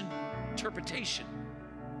 not just interpretation,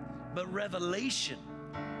 but revelation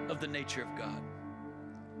of the nature of God,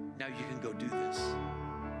 now you can go do this.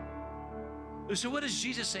 So what is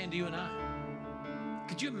Jesus saying to you and I?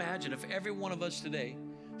 Could you imagine if every one of us today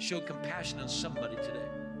showed compassion on somebody today?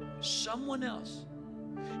 Someone else.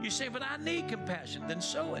 You say, but I need compassion. Then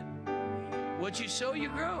sow it. What you sow, you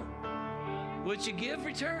grow. What you give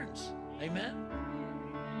returns. Amen?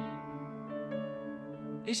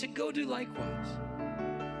 He said, go do likewise.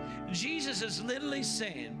 Jesus is literally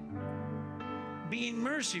saying, being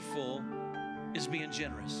merciful is being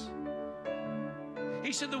generous.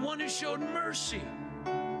 He said, the one who showed mercy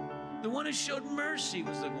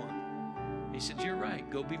was the one. He said, you're right.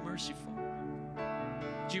 Go be merciful.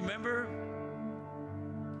 Do you remember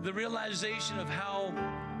the realization of how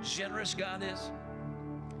generous God is?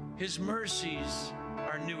 His mercies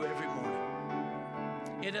are new every morning.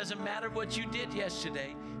 It doesn't matter what you did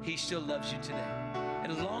yesterday. He still loves you today.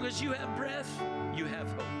 And as long as you have breath, you have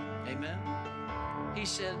hope. Amen? He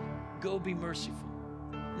said, go be merciful.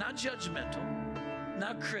 Not judgmental.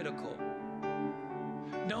 Not critical.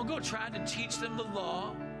 Don't go try to teach them the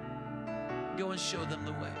law. Go and show them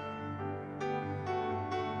the way.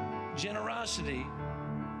 Generosity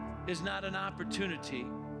is not an opportunity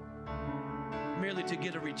merely to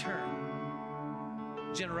get a return.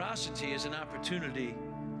 Generosity is an opportunity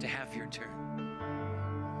to have your turn.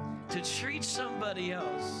 To treat somebody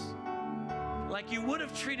else like you would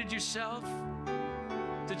have treated yourself.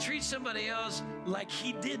 To treat somebody else like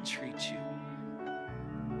he did treat you.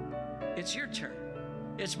 It's your turn.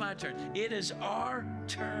 It's my turn. It is our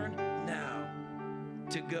turn now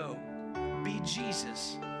to go be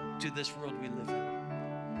Jesus to this world we live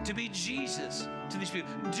in. To be Jesus to these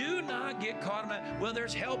people. Do not get caught in that. Well,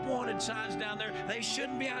 there's help wanted signs down there. They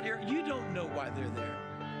shouldn't be out here. You don't know why they're there.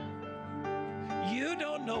 You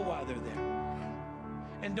don't know why they're there.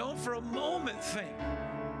 And don't for a moment think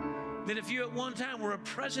that if you at one time were a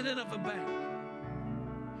president of a bank,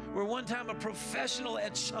 were one time a professional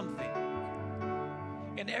at something,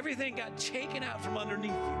 and everything got taken out from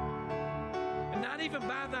underneath you, and not even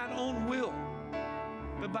by thine own will,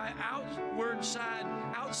 but by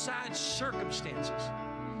outside circumstances,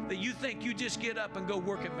 that you think you just get up and go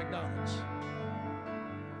work at McDonald's.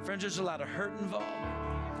 Friends, there's a lot of hurt involved.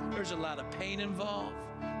 There's a lot of pain involved.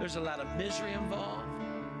 There's a lot of misery involved.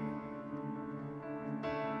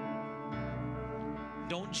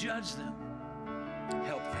 Don't judge them.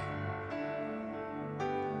 Help them.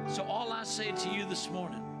 So all I say to you this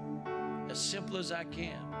morning, as simple as I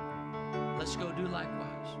can, let's go do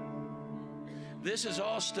likewise. This is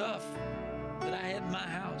all stuff that I had in my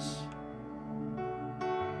house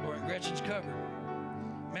or in Gretchen's cupboard.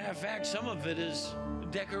 Matter of fact, some of it is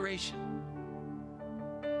decoration.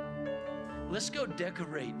 Let's go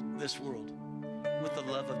decorate this world with the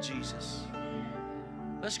love of Jesus.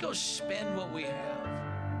 Let's go spend what we have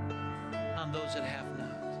on those that have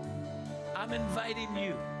not. I'm inviting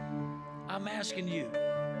you. I'm asking you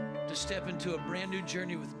to step into a brand new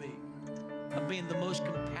journey with me of being the most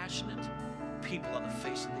compassionate people on the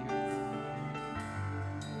face of the earth.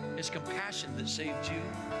 It's compassion that saved you.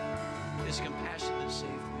 It's compassion that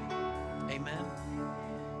saved me. Amen.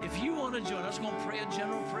 If you want to join us, we're going to pray a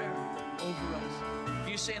general prayer over us. If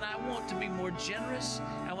you're saying, I want to be more generous,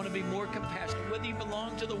 I want to be more compassionate, whether you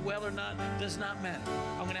belong to the well or not, does not matter.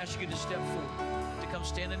 I'm going to ask you to step forward, to come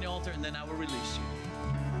stand on the altar, and then I will release you.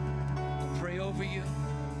 I'll pray over you.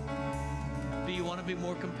 Do you want to be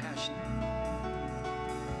more compassionate?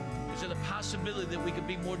 Is there the possibility that we could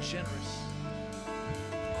be more generous,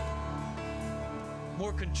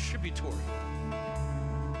 more contributory?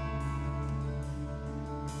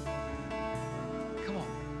 Come on.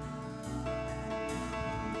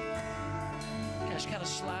 Guys, kind of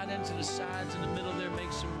slide into the sides in the middle there,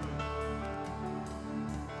 make some room.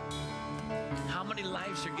 How many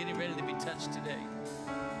lives are getting ready to be touched today?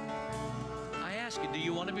 I ask you, do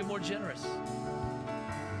you want to be more generous?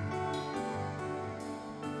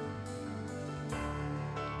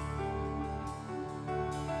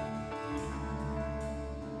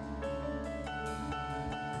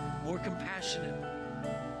 More compassionate.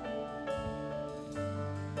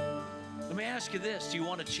 Let me ask you this. Do you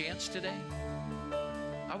want a chance today?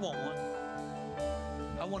 I want one.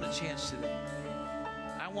 I want a chance today.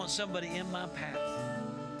 I want somebody in my path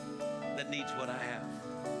that needs what I have.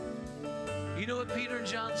 You know what Peter and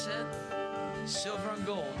John said? Silver and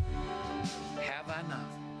gold have I not,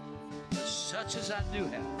 but such as I do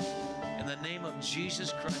have, in the name of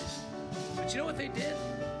Jesus Christ. But you know what they did?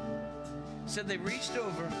 Said they reached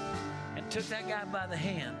over and took that guy by the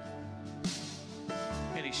hand,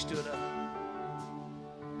 and he stood up.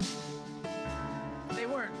 They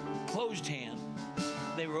weren't closed hand,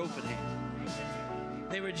 they were open hand.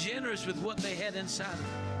 They were generous with what they had inside of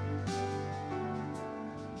them.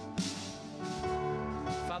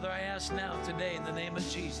 Father, I ask now today in the name of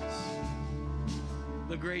Jesus,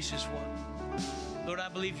 the gracious one. Lord, I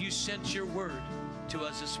believe you sent your word to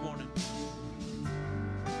us this morning.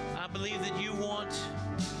 I believe that you want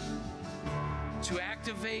to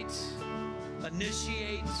activate,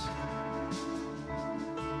 initiate,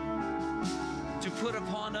 to put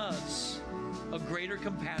upon us a greater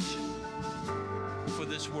compassion for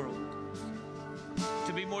this world,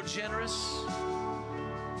 to be more generous,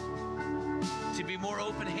 to be more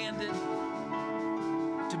open-handed,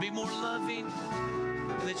 to be more loving,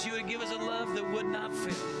 and that you would give us a love that would not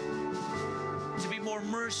fail, to be more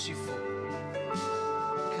merciful,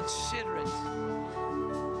 considerate,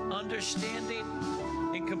 understanding,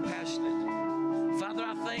 and compassionate. Father,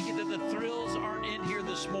 I thank you that the thrills aren't in here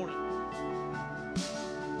this morning.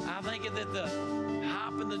 I thank you that the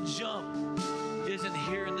hop and the jump isn't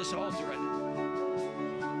here in this altar right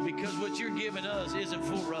now. Because what you're giving us isn't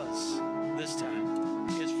for us this time.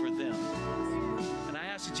 It's for them. And I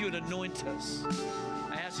ask that you would anoint us.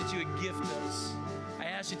 I ask that you would gift us. I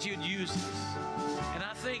ask that you would use us. And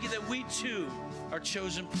I thank you that we too are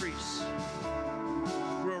chosen priests.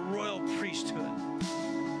 We're a royal priesthood.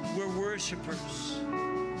 We're worshipers.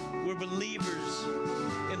 We're believers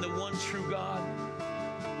in the one true God.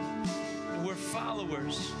 And we're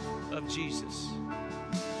followers of Jesus.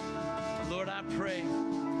 Lord, I pray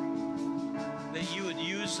that you would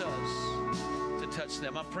use us to touch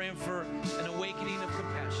them. I'm praying for an awakening of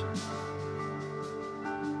compassion,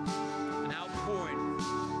 an outpouring,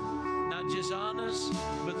 not just on us,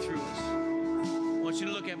 but through us. I want you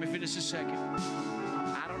to look at me for just a second.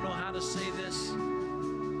 I don't know how to say this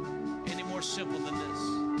any more simple than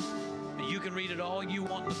this. You can read it all you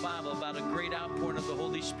want in the Bible about a great outpouring of the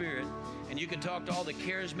Holy Spirit, and you can talk to all the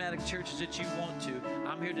charismatic churches that you want to.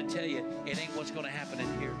 I'm here to tell you, it ain't what's going to happen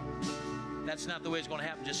in here. That's not the way it's going to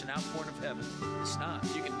happen, just an outpouring of heaven. It's not.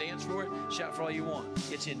 You can dance for it, shout for all you want.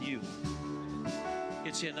 It's in you.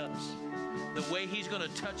 It's in us. The way he's going to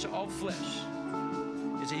touch all flesh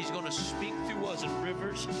is that he's going to speak through us, and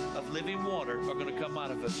rivers of living water are going to come out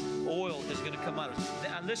of us. Oil is going to come out of us.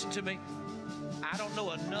 Now, listen to me. I don't know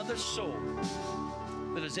another soul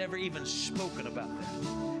that has ever even spoken about that.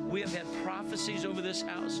 We have had prophecies over this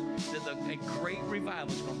house that a great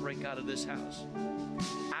revival is going to break out of this house.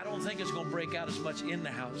 I don't think it's going to break out as much in the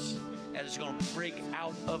house as it's going to break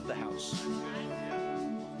out of the house.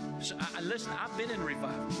 So listen, I've been in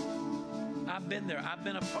revival. I've been there. I've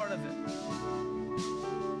been a part of it.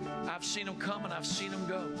 I've seen them come and I've seen them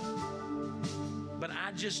go. But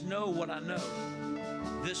I just know what I know.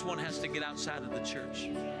 This one has to get outside of the church.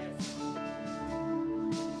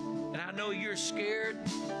 And I know you're scared,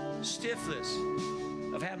 stiffless,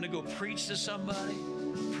 of having to go preach to somebody,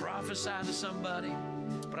 prophesy to somebody.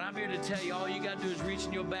 But I'm here to tell you, all you got to do is reach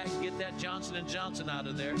in your back and get that Johnson & Johnson out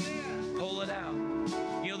of there. Pull it out.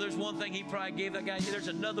 You know, there's one thing he probably gave that guy. There's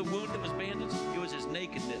another wound that was bandaged. It was his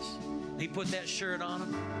nakedness. He put that shirt on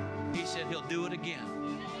him. He said he'll do it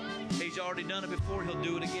again. He's already done it before. He'll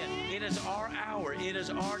do it again. It is our hour. It is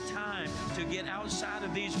our time to get outside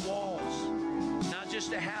of these walls. Not just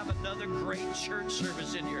to have another great church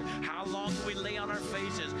service in here. How long can we lay on our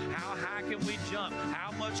faces? How high can we jump?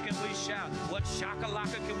 How much can we shout? What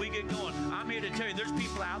shakalaka can we get going? I'm here to tell you, there's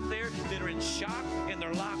people out there that are in shock and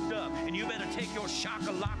they're locked up. And you better take your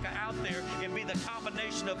shakalaka out there and be the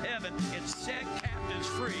combination of heaven and set captives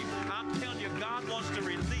free. I'm telling you, God wants to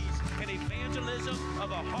release an evangelism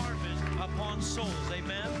of a harvest upon souls.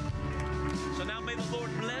 Amen? So now may the Lord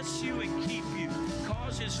bless you and keep you.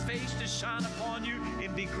 Cause his face to shine upon you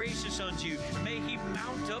and be gracious unto you. May he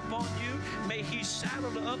mount up on you. May he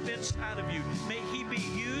saddle up inside of you. May he be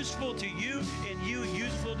useful to you and you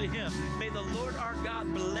useful to him. May the Lord our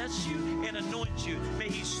God bless you and anoint you. May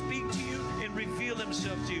he speak to you and reveal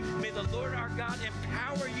himself to you. May the Lord our God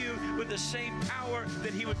empower you with the same power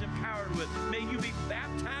that he was empowered with. May you be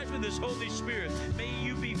baptized with his Holy Spirit. May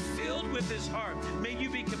you be filled with his heart. May you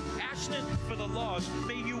be compassionate for the lost.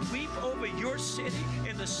 May you weep over your city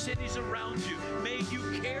and the cities around you. May you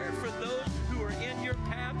care for those who are in your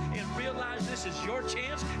path and realize this is your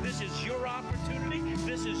chance, this is your opportunity,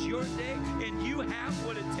 this is your day, and you have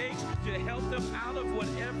what it takes to help them out of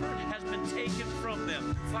whatever has been taken from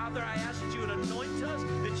them. Father, I ask that you would anoint us,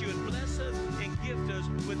 that you would bless us and gift us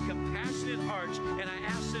with compassionate hearts. And I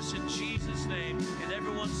ask this in Jesus' name. And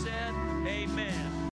everyone said, amen.